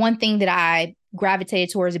 I think one thing that I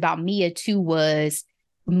gravitated towards about Mia too was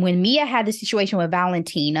when Mia had the situation with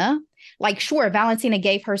Valentina. Like, sure, Valentina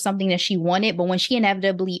gave her something that she wanted, but when she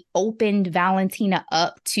inevitably opened Valentina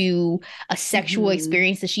up to a sexual Mm-hmm.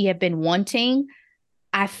 experience that she had been wanting,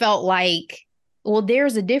 I felt like, well,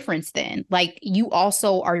 there's a difference then. Like, you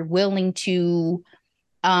also are willing to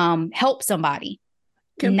help somebody,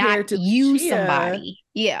 not Compared to use Lucia, somebody.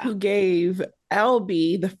 Yeah. who gave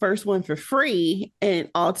Albie the first one for free and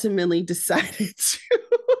ultimately decided to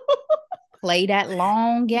Play that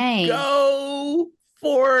long game. go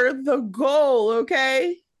for the goal.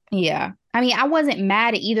 Okay. Yeah. I mean, I wasn't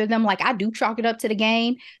mad at either of them. Like, I do chalk it up to the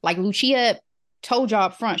game. Like, Lucia told y'all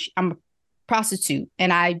up front, I'm a prostitute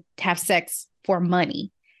and I have sex for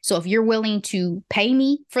money. So if you're willing to pay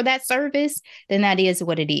me for that service, then that is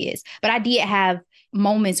what it is. But I did have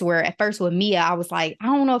moments where at first with Mia, I was like, I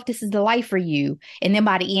don't know if this is the life for you. And then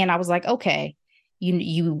by the end, I was like, okay,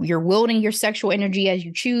 you're wielding your sexual energy as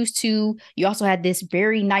you choose to. You also had this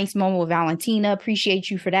very nice moment with Valentina.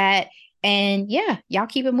 Appreciate you for that. And yeah, y'all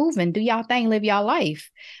keep it moving. Do y'all thing, live y'all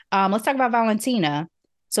life. Let's talk about Valentina.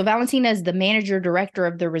 So Valentina is the manager director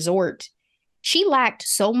of the resort. She lacked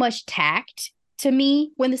so much tact to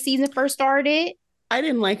me when the season first started. I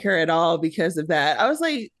didn't like her at all because of that. I was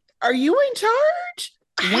like, are you in charge?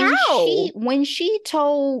 When she How? when she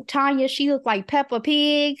told Tanya she looked like Peppa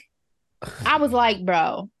Pig, I was like,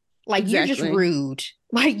 bro, like you're just Exactly. rude.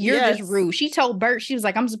 Like you're just Yes. rude. She told Bert, she was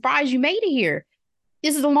like, I'm surprised you made it here.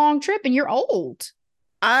 This is a long trip and you're old.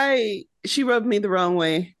 She rubbed me the wrong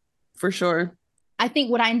way for sure. I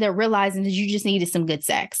think what I ended up realizing is you just needed some good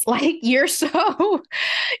sex. Like you're so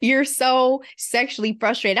sexually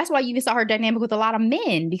frustrated. That's why you even saw her dynamic with a lot of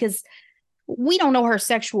men, because we don't know her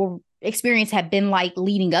sexual experience had been like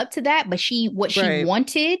leading up to that, but what she Right.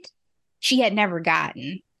 wanted, she had never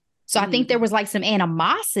gotten. So I think there Mm. was like some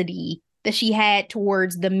animosity that she had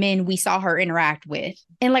towards the men we saw her interact with.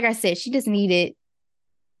 And like I said, she just needed,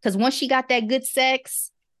 because once she got that good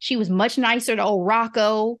sex, she was much nicer to old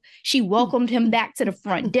Rocco. She welcomed him back to the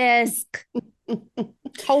front desk.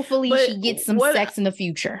 Hopefully, But she gets some what sex in the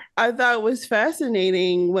future. I thought was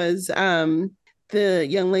fascinating was the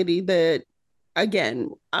young lady that, again,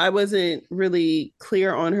 I wasn't really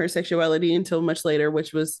clear on her sexuality until much later,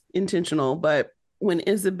 which was intentional. But when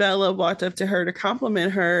Isabella walked up to her to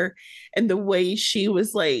compliment her and the way she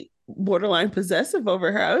was like borderline possessive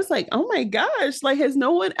over her, I was like, oh my gosh, like, has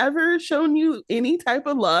no one ever shown you any type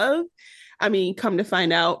of love? I mean, come to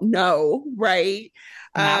find out, no, right?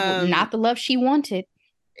 Not the love she wanted.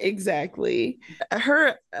 Exactly.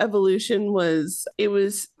 Her evolution was, it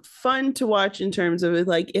was fun to watch in terms of it,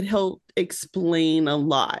 like it helped explain a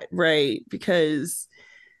lot, right? Because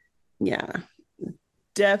yeah,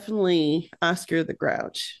 definitely Oscar the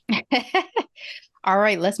Grouch. All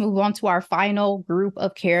right, let's move on to our final group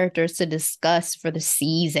of characters to discuss for the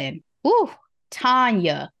season. Woo!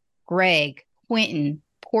 Tanya, Greg, Quentin,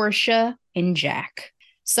 Portia, and Jack.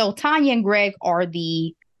 So Tanya and Greg are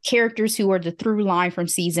the characters who are the through line from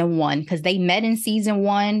season one because they met in season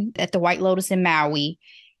one at the White Lotus in Maui.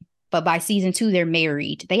 But by season two, they're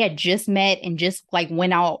married. They had just met and just like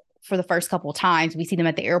went out for the first couple of times. We see them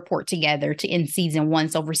at the airport together to end season one.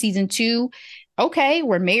 So for season two, okay,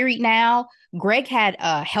 we're married now. Greg had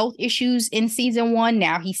health issues in season one.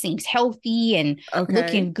 Now he seems healthy and Okay.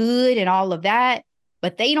 looking good and all of that.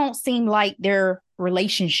 But they don't seem like their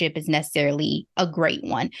relationship is necessarily a great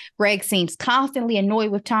one. Greg seems constantly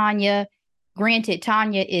annoyed with Tanya. Granted,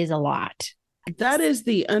 Tanya is a lot. That is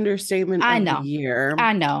the understatement I of the know. year.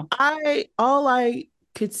 I know. I all I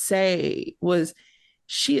could say was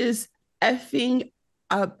she is effing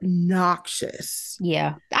obnoxious.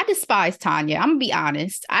 Yeah. I despise Tanya. I'm gonna be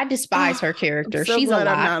honest. I despise Oh, her I'm character. so She's a glad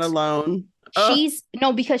I'm lot. not alone. Oh, She's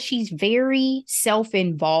no, because she's very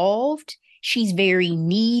self-involved. She's very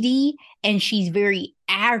needy and she's very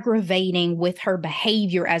aggravating with her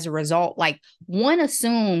behavior as a result. Like one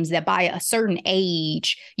assumes that by a certain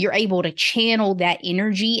age, you're able to channel that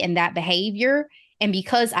energy and that behavior. And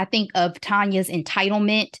because I think of Tanya's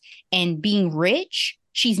entitlement and being rich,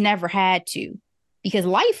 she's never had to because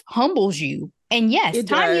life humbles you. And yes, it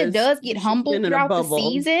Tanya does. does get She's humbled been in a throughout the bubble.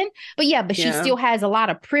 season, but she Yeah. still has a lot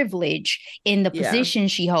of privilege in the Yeah. position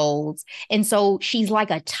she holds. And so she's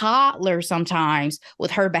like a toddler sometimes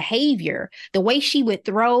with her behavior. The way she would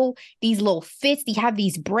throw these little fits, they have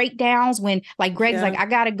these breakdowns when like Greg's like, Yeah. I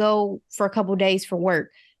gotta go for a couple days for work.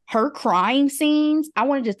 Her crying scenes, I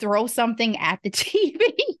wanted to throw something at the TV.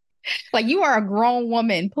 Like, you are a grown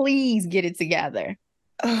woman. Please get it together.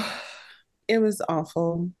 Oh, it was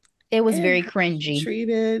awful. It was And very how she cringy.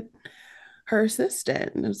 treated her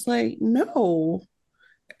assistant. It was like, no,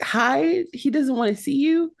 hide. He doesn't want to see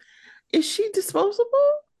you. Is she disposable?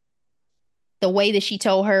 The way that she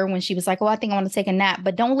told her when she was like, "Oh, I think I want to take a nap,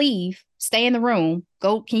 but don't leave. Stay in the room.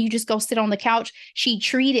 Go. Can you just go sit on the couch?" She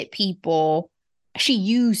treated people, she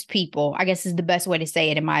used people, I guess is the best way to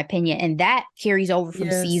say it, in my opinion. And that carries over from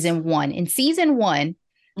Yes. season one. In season one,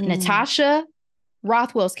 Mm, Natasha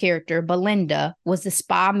Rothwell's character, Belinda, was the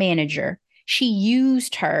spa manager. She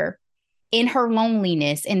used her in her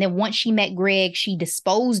loneliness. And then once she met Greg, she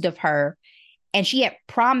disposed of her and she had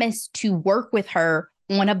promised to work with her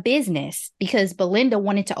on a business because Belinda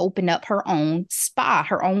wanted to open up her own spa,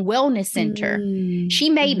 her own wellness center. mm, She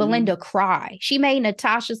made Belinda mhm. cry. She made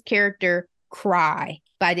Natasha's character cry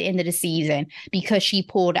by the end of the season because she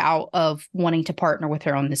pulled out of wanting to partner with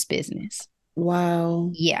her on this business.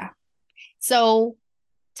 Wow. Yeah. So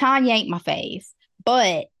Tanya ain't my fave,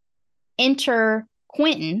 but enter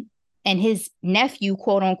Quentin and his nephew,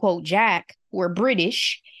 quote unquote, Jack, who are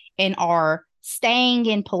British and are staying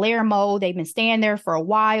in Palermo. They've been staying there for a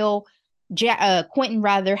while. Quentin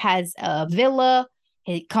rather has a villa.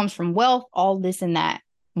 It comes from wealth, all this and that.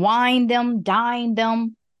 Wine them, dine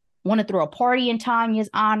them, want to throw a party in Tanya's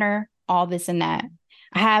honor, all this and that.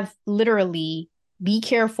 I have literally be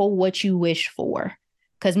careful what you wish for.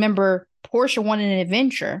 Because remember, Portia wanted an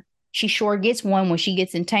adventure. She sure gets one when she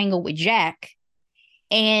gets entangled with Jack.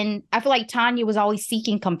 And I feel like Tanya was always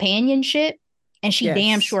seeking companionship, and she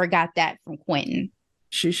damn Yes, sure got that from Quentin.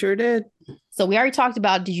 she sure did. So we already talked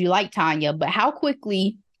about did you like Tanya, but how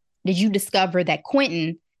quickly did you discover that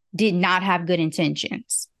Quentin did not have good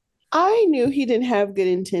intentions? I knew he didn't have good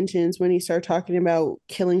intentions when he started talking about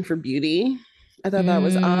killing for beauty. I thought that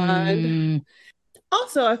was odd. Mm,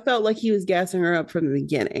 Also, I felt like he was gassing her up from the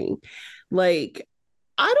beginning. Like,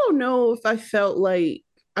 I don't know if I felt like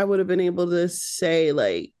I would have been able to say,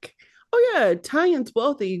 like, oh, yeah, Tanya's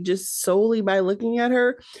wealthy just solely by looking at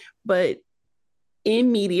her. But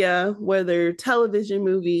in media, whether television,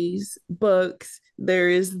 movies, books, there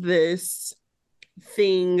is this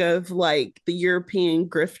thing of like the European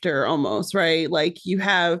grifter almost, right? Like you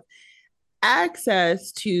have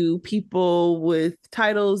access to people with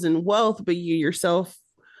titles and wealth, but you yourself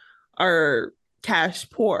are cash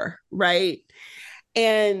poor, right?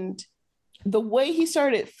 And the way he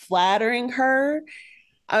started flattering her,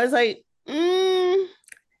 I was like,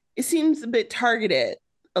 it seems a bit targeted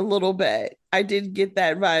a little bit. I did get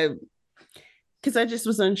that vibe because I just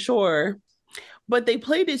was unsure. But they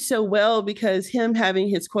played it so well because him having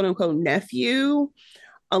his quote unquote nephew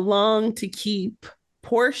along to keep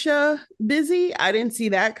Portia busy, I didn't see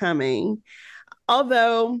that coming.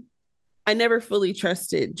 Although I never fully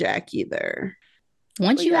trusted Jack either.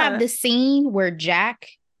 once But you have yeah. the scene where Jack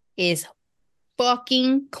is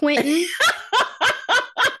fucking Quentin,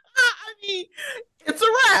 I mean, it's a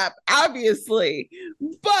nap, obviously.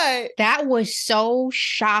 But that was so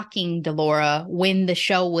shocking, Delora, when the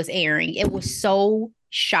show was airing. It was so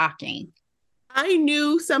shocking. I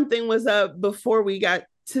knew something was up before we got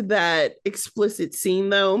to that explicit scene,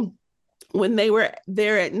 though. When they were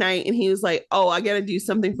there at night and he was like, "Oh, I got to do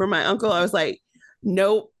something for my uncle." I was like,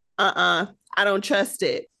 "Nope, I don't trust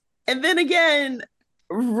it." And then again,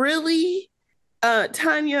 really,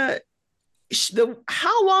 Tanya,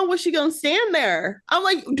 how long was she gonna stand there? I'm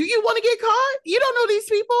like, do you want to get caught? You don't know these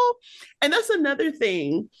people. And that's another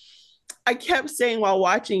thing I kept saying while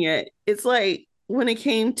watching it. It's like when it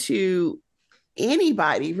came to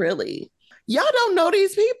anybody, really, y'all don't know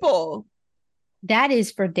these people. That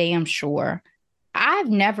is for damn sure. I've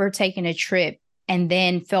never taken a trip and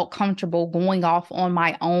then felt comfortable going off on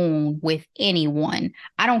my own with anyone.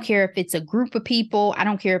 I don't care if it's a group of people. I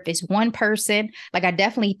don't care if it's one person. Like, I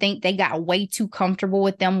definitely think they got way too comfortable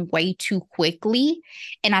with them way too quickly.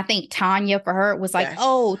 And I think Tanya, for her, it was like, Yes.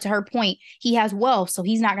 oh, to her point, he has wealth, so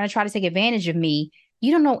he's not going to try to take advantage of me.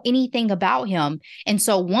 You don't know anything about him. And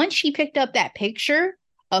so once she picked up that picture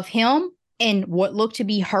of him and what looked to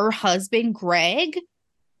be her husband, Greg,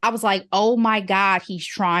 I was like, oh my God, he's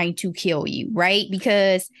trying to kill you, right?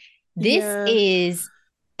 Because this is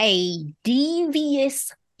a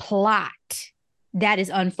devious plot that is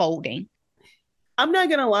unfolding. I'm not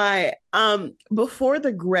gonna lie. Before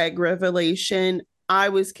the Greg revelation, I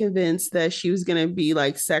was convinced that she was gonna be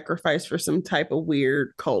like sacrificed for some type of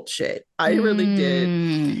weird cult shit. I really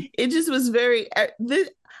did. It just was very. I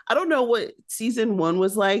don't know what season 1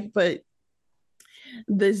 was like, but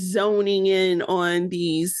the zoning in on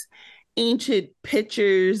these ancient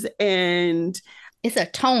pictures and it's a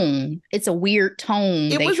tone. It's a weird tone.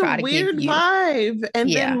 It was a weird vibe. And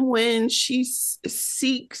then when she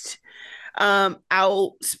seeks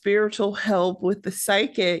out spiritual help with the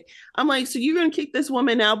psychic, I'm like, so you're gonna kick this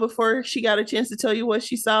woman out before she got a chance to tell you what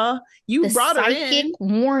she saw? You brought her in. The psychic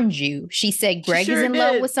warned you. She said Greg is in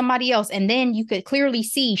love with somebody else, and then you could clearly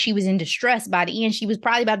see she was in distress. By the end, she was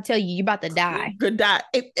probably about to tell you you're about to die. Good die.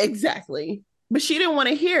 Exactly. But she didn't want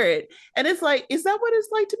to hear it. And it's like, is that what it's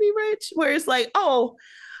like to be rich? Where it's like, oh,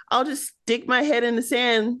 I'll just stick my head in the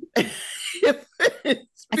sand.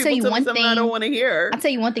 I tell you one thing I don't want to hear. I'll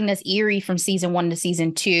tell you one thing that's eerie from season 1 to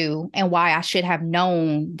season 2, and why I should have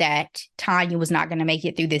known that Tanya was not going to make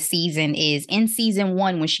it through this season is in season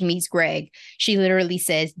 1, when she meets Greg, she literally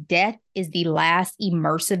says, death is the last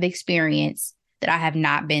immersive experience that I have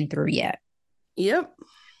not been through yet. Yep.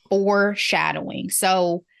 Foreshadowing.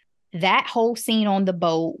 So that whole scene on the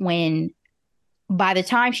boat, when by the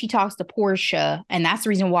time she talks to Portia, and that's the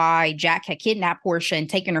reason why Jack had kidnapped Portia and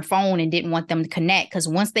taken her phone and didn't want them to connect, because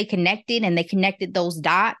once they connected and they connected those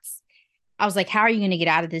dots, I was like, how are you going to get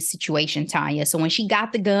out of this situation, Tanya? So when she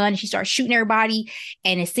got the gun, she starts shooting everybody,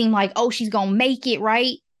 and it seemed like, oh, she's going to make it,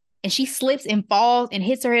 right? And she slips and falls and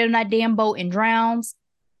hits her head on that damn boat and drowns.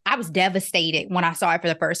 I was devastated when I saw it for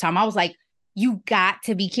the first time. I was like, you got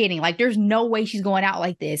to be kidding. Like, there's no way she's going out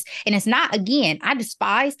like this. And it's not, again, I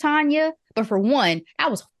despise Tanya, but for one, I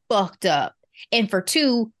was fucked up. And for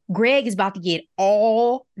two, Greg is about to get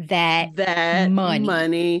all that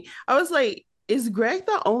money. I was like, is Greg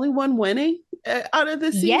the only one winning out of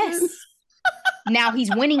this season? Yes. Now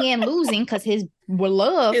he's winning and losing because his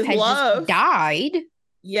love just died.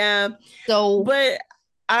 Yeah. So, but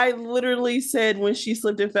I literally said when she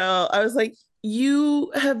slipped and fell, I was like,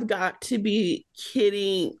 you have got to be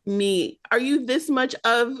kidding me. Are you this much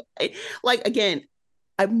of, like, again,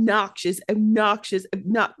 obnoxious.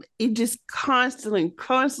 It just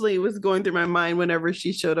constantly was going through my mind whenever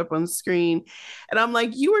she showed up on screen. And I'm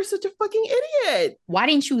like, you are such a fucking idiot. Why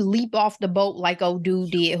didn't you leap off the boat like old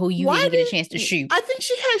dude did, who you didn't get a chance to shoot? I think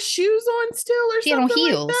she had shoes on still, or she had on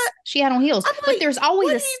heels. Like that. She had on heels. I'm but like, there's always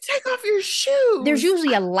when do you take off your shoes? There's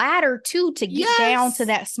usually a ladder too to get down to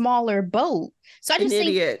that smaller boat. So I just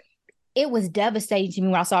think it was devastating to me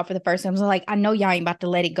when I saw it for the first time. I was like, I know y'all ain't about to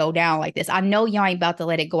let it go down like this. I know y'all ain't about to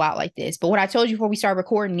let it go out like this. But what I told you before we started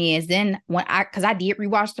recording is then because I did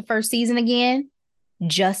rewatch the first season again,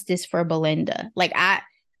 justice for Belinda. Like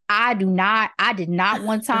I did not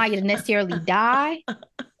want Tanya to necessarily die,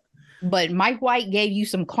 but Mike White gave you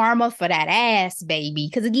some karma for that ass, baby.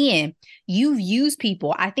 Because again, you've used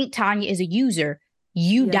people. I think Tanya is a user.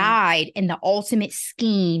 You died in the ultimate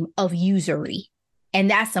scheme of usury. And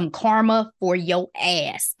that's some karma for your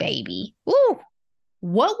ass, baby. Woo!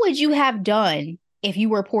 What would you have done if you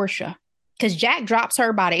were Portia? Because Jack drops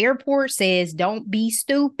her by the airport, says, don't be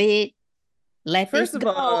stupid. First of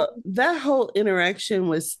all, that whole interaction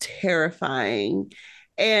was terrifying.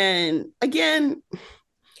 And again,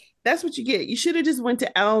 that's what you get. You should have just went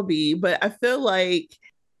to Albie, but I feel like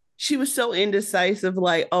she was so indecisive,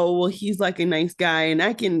 like, oh well, he's like a nice guy and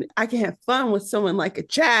I can have fun with someone like a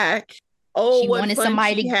Jack. Oh, She what wanted fun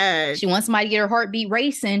somebody she had. she wants somebody to get her heartbeat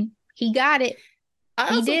racing. He got it. I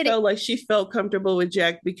He also did it. felt like she felt comfortable with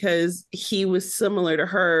Jack because he was similar to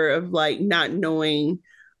her of like not knowing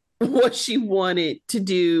what she wanted to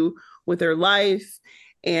do with her life.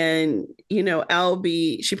 And,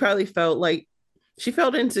 Albie, she probably felt like she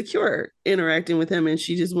felt insecure interacting with him and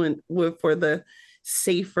she just went for the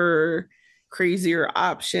safer, crazier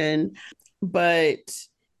option. But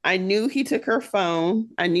I knew he took her phone.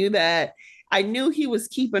 I knew that. I knew he was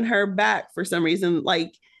keeping her back for some reason.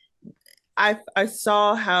 Like I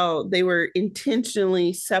saw how they were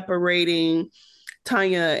intentionally separating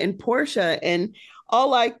Tanya and Portia, and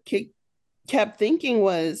all I kept thinking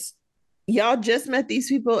was, y'all just met these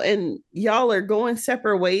people and y'all are going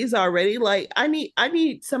separate ways already. Like I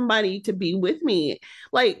need somebody to be with me.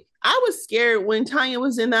 Like I was scared when Tanya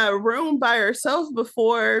was in that room by herself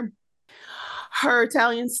before her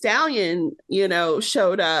Italian stallion,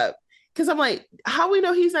 showed up. Cause I'm like, how we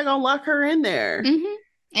know he's not gonna lock her in there? Mm-hmm.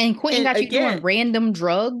 And Quentin And got you doing again, random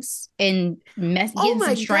drugs and oh getting some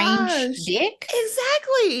my strange gosh, dick.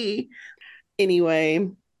 exactly. Anyway,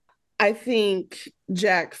 I think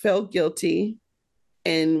Jack felt guilty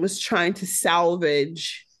and was trying to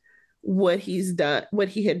salvage what he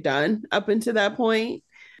had done up until that point.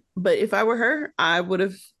 But if I were her, I would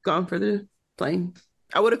have gone for the plane.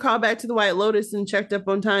 I would have called back to the White Lotus and checked up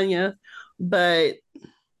on Tanya. But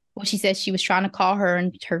Well, she said she was trying to call her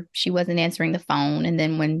and she wasn't answering the phone. And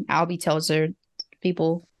then when Albie tells her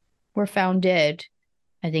people were found dead,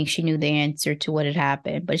 I think she knew the answer to what had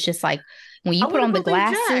happened. But it's just like when you I put would on have the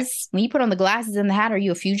believed Jack. glasses, when you put on the glasses and the hat, are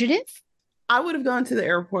you a fugitive? I would have gone to the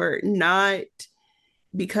airport, not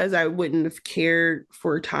because I wouldn't have cared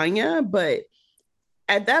for Tanya, but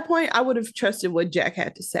at that point, I would have trusted what Jack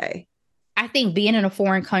had to say. I think being in a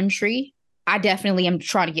foreign country, I definitely am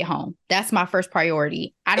trying to get home. That's my first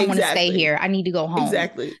priority. I don't want to stay Exactly. here. I need to go home.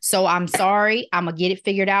 Exactly. So I'm sorry. I'm going to get it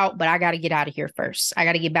figured out, but I got to get out of here first. I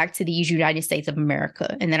got to get back to the United States of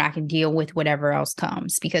America and then I can deal with whatever else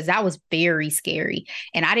comes because that was very scary.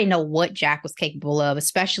 And I didn't know what Jack was capable of,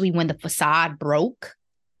 especially when the facade broke.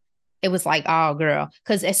 It was like, oh, girl.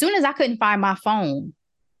 Because as soon as I couldn't find my phone,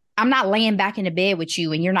 I'm not laying back in the bed with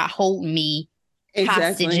you and you're not holding me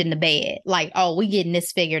hostage in Exactly. the bed. Like, oh, we getting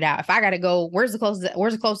this figured out. If I gotta go, where's the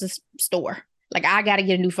closest store? Like, I gotta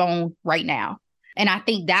get a new phone right now. And I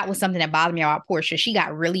think that was something that bothered me about Portia. She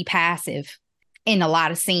got really passive in a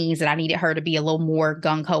lot of scenes that I needed her to be a little more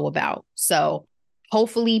gung-ho about. So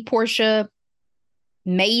hopefully Portia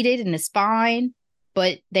made it and is fine.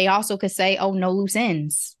 But they also could say, oh, no loose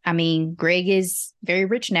ends. I mean, Greg is very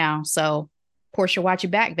rich now. So Portia, watch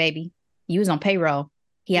your back, baby. You was on payroll.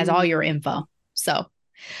 He has all your info. So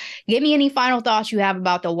give me any final thoughts you have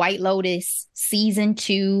about the White Lotus season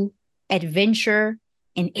 2 adventure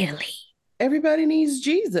in Italy. Everybody needs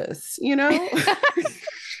Jesus, you know?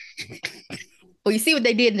 Well, you see what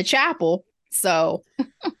they did in the chapel. So I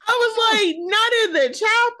was like, not in the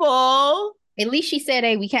chapel. at least she said,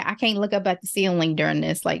 hey, I can't look up at the ceiling during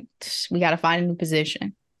this. Like, we got to find a new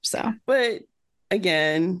position. So, But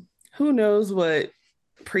again, who knows what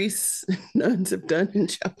priests nuns have done in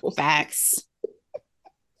chapel. facts.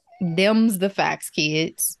 Them's the facts,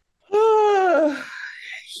 kids.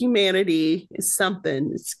 Humanity is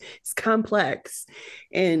something. It's complex,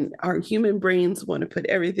 and our human brains want to put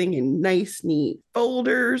everything in nice, neat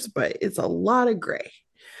folders, but it's a lot of gray.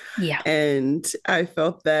 Yeah. And I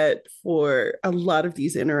felt that for a lot of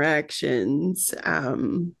these interactions.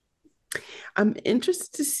 I'm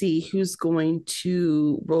interested to see who's going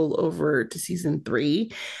to roll over to season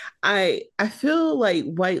 3. I feel like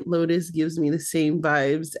White Lotus gives me the same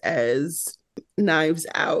vibes as Knives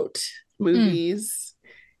Out movies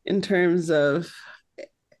in terms of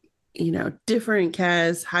different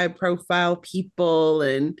casts, high profile people,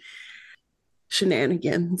 and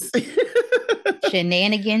shenanigans.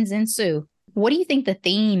 Shenanigans ensue. What do you think the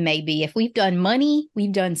theme may be? If we've done money,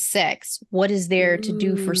 we've done sex. What is there to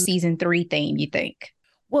do for season 3 theme, you think?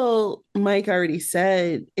 Well, Mike already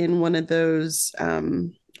said in one of those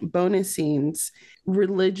bonus scenes,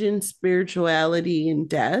 religion, spirituality, and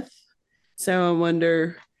death. So I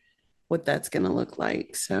wonder what that's going to look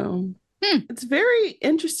like. So it's very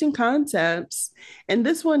interesting concepts. And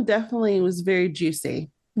this one definitely was very juicy.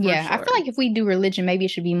 Yeah, Sure. I feel like if we do religion, maybe it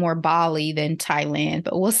should be more Bali than Thailand,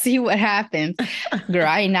 but we'll see what happens. Girl,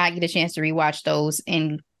 I did not get a chance to rewatch those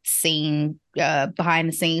in scene, behind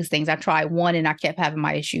the scenes things. I tried one and I kept having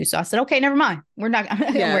my issues. So I said, okay, never mind. I'm not gonna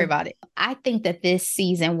worry Yeah. about it. I think that this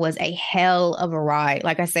season was a hell of a ride.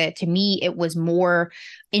 Like I said, to me, it was more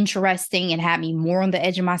interesting and had me more on the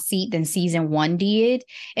edge of my seat than season one did.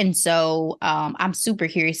 And so I'm super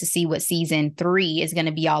curious to see what season three is going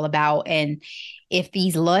to be all about. And if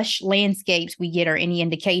these lush landscapes we get are any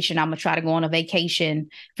indication, I'm going to try to go on a vacation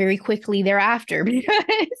very quickly thereafter because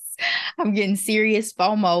I'm getting serious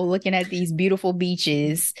FOMO looking at these beautiful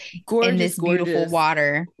beaches in Gorgeous, this beautiful gorgeous.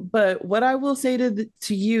 water. But what I will say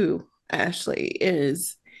to you, Ashley,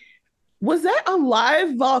 is was that a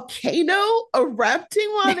live volcano erupting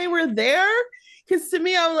while they were there? Because to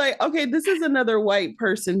me, I was like, okay, this is another white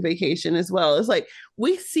person vacation as well. It's like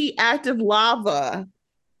we see active lava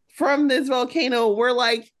from this volcano. We're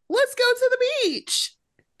like, let's go to the beach.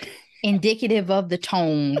 Indicative of the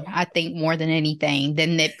tone, I think, more than anything,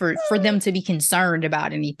 than that for them to be concerned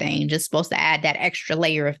about anything. Just supposed to add that extra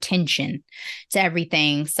layer of tension to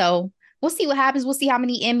everything. So we'll see what happens. We'll see how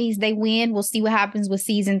many Emmys they win. We'll see what happens with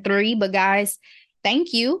season three. But guys,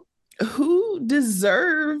 thank you. Who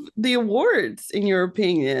deserve the awards in your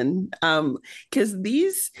opinion? Because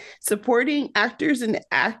these supporting actors and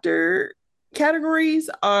actor categories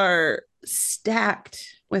are stacked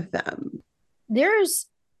with them. There's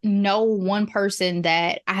no one person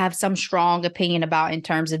that I have some strong opinion about in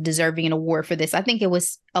terms of deserving an award for this. I think it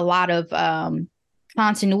was a lot of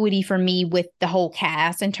continuity for me with the whole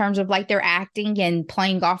cast in terms of like their acting and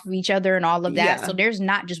playing off of each other and all of that. Yeah. So there's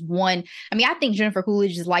not just one. I mean, I think Jennifer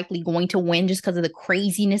Coolidge is likely going to win just because of the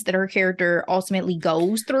craziness that her character ultimately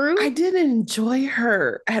goes through. I didn't enjoy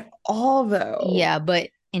her at all, though. Yeah, but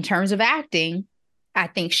in terms of acting, I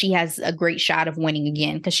think she has a great shot of winning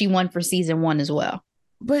again because she won for season one as well.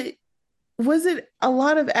 But was it a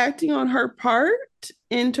lot of acting on her part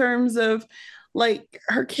in terms of like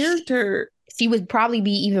her character? She would probably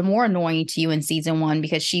be even more annoying to you in season one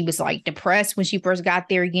because she was like depressed when she first got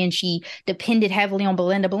there. Again, she depended heavily on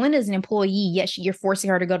Belinda. Belinda's an employee, yet you're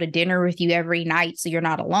forcing her to go to dinner with you every night so you're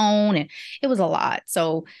not alone. And it was a lot.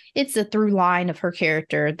 So it's a through line of her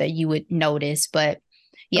character that you would notice. But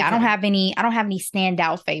yeah, Okay. I don't have any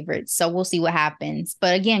standout favorites. So we'll see what happens.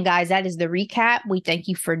 But again, guys, that is the recap. We thank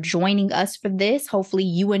you for joining us for this. Hopefully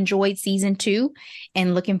you enjoyed season two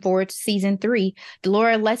and looking forward to season three.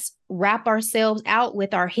 Delora, let's wrap ourselves out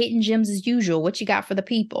with our hidden gems as usual. What you got for the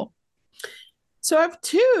people? So I have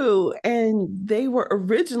two, and they were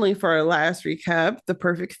originally for our last recap, The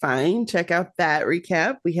Perfect Find. Check out that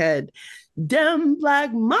recap. We had Dem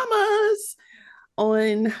Black Mamas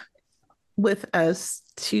on with us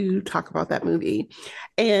to talk about that movie.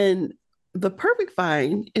 And The Perfect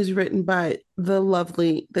Find is written by the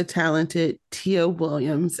lovely, the talented Tia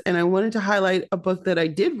Williams. And I wanted to highlight a book that I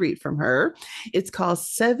did read from her. It's called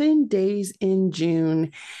 7 Days in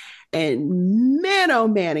June. And man, oh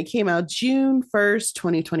man, it came out June 1st,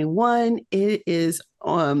 2021. It is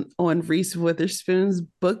on Reese Witherspoon's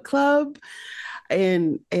book club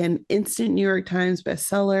and an instant New York Times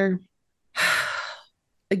bestseller.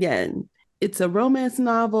 Again, it's a romance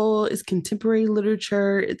novel, it's contemporary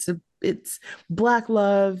literature, it's black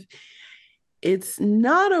love. It's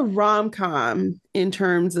not a rom-com in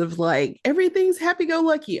terms of like everything's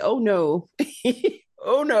happy-go-lucky. Oh no.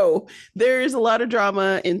 Oh no. There's a lot of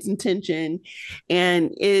drama and some tension.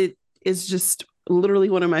 And it is just literally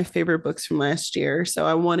one of my favorite books from last year. So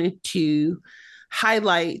I wanted to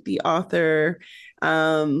highlight the author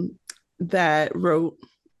that wrote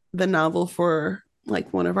the novel for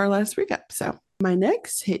like one of our last recaps. So my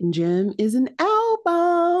next hidden gem is an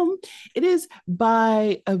album. It is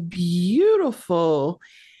by a beautiful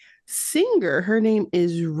singer. Her name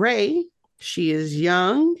is Ray. She is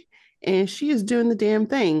young and she is doing the damn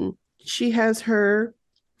thing. She has her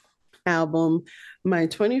album, My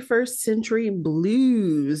 21st Century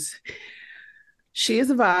Blues. She is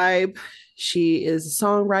a vibe. She is a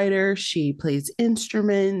songwriter. She plays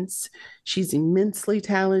instruments. She's immensely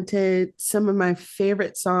talented. Some of my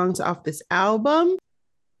favorite songs off this album: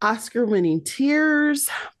 Oscar winning Tears,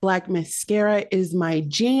 Black Mascara is my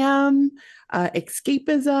jam,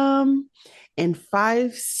 Escapism, and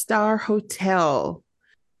Five Star Hotel.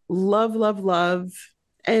 Love, love, love.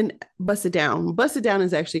 And Bust It Down. Bust It Down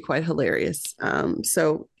is actually quite hilarious.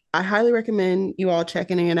 So I highly recommend you all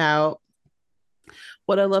checking it out.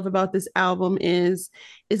 What I love about this album is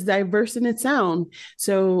diverse in its sound.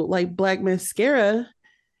 So like Black Mascara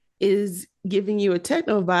is giving you a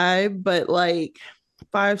techno vibe, but like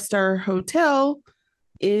Five Star Hotel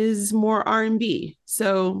is more R&B.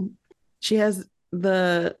 So she has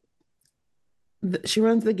she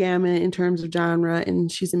runs the gamut in terms of genre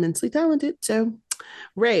and she's immensely talented. So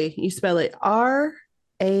Ray, you spell it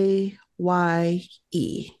Raye.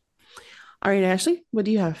 All right, Ashley, what do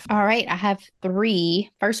you have? All right, I have three.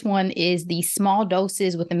 First one is the Small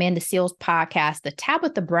Doses with Amanda Seales podcast, the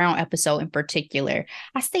Tabitha Brown episode in particular.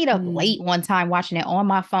 I stayed up Mm, late one time watching it on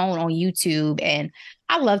my phone on YouTube, and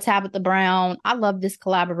I love Tabitha Brown. I love this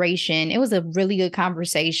collaboration. It was a really good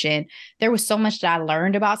conversation. There was so much that I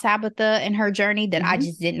learned about Tabitha and her journey that I mhm,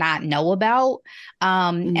 just did not know about.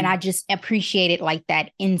 And I mm. just appreciated like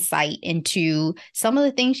that insight into some of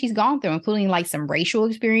the things she's gone through, including like some racial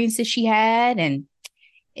experiences she had. And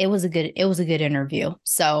it was a good interview.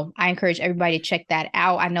 So I encourage everybody to check that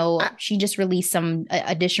out. I know I, she just released some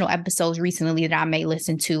additional episodes recently that I may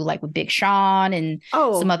listen to, like with Big Sean and some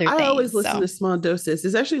oh, other I always things. listen So to Small Doses.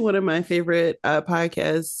 It's actually one of my favorite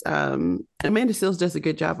podcasts. Amanda Seales does a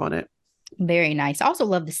good job on it. very nice. I also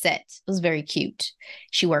love the set. It was very cute.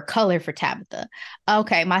 She wore color for Tabitha.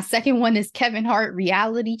 Okay, my second one is Kevin Hart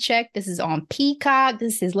Reality Check. This is on Peacock.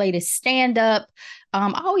 This is his latest stand-up.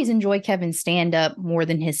 I always enjoy Kevin's stand-up more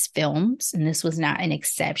than his films, and this was not an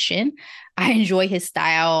exception. I enjoy his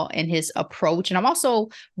style and his approach. And I'm also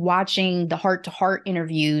watching the heart-to-heart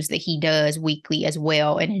interviews that he does weekly as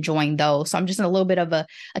well and enjoying those. So I'm just in a little bit of a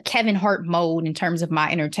Kevin Hart mode in terms of my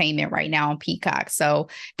entertainment right now on Peacock. So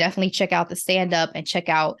definitely check out the stand up and check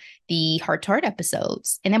out the Heart to Heart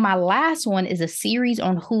episodes. And then my last one is a series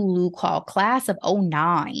on Hulu called Class of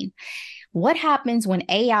 '09. What happens when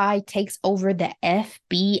AI takes over the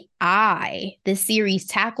FBI? This series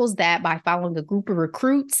tackles that by following a group of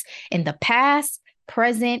recruits in the past,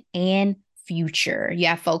 present, and future. You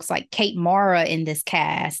have folks like Kate Mara in this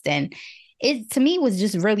cast, and it to me was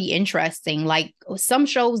just really interesting. Like some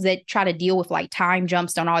shows that try to deal with like time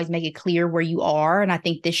jumps don't always make it clear where you are. And I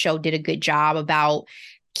think this show did a good job about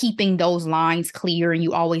keeping those lines clear and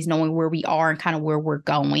you always knowing where we are and kind of where we're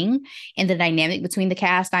going. And the dynamic between the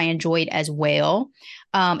cast I enjoyed as well.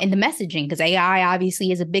 And the messaging, because AI obviously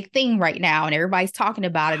is a big thing right now and everybody's talking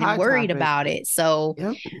about it and Hot worried topic. about it. So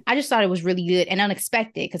Yep. I just thought it was really good and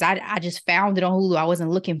unexpected because I just found it on Hulu. I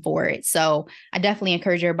wasn't looking for it. So I definitely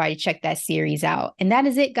encourage everybody to check that series out. And that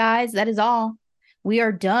is it, guys. That is all. We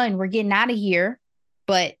are done. We're getting out of here,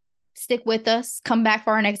 but stick with us. Come back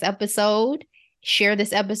for our next episode. Share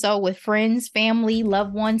this episode with friends, family,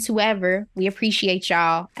 loved ones, whoever. We appreciate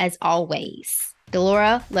y'all as always.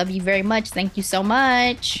 Delora, love you very much. Thank you so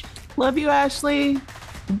much. Love you, Ashley.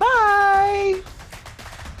 Bye.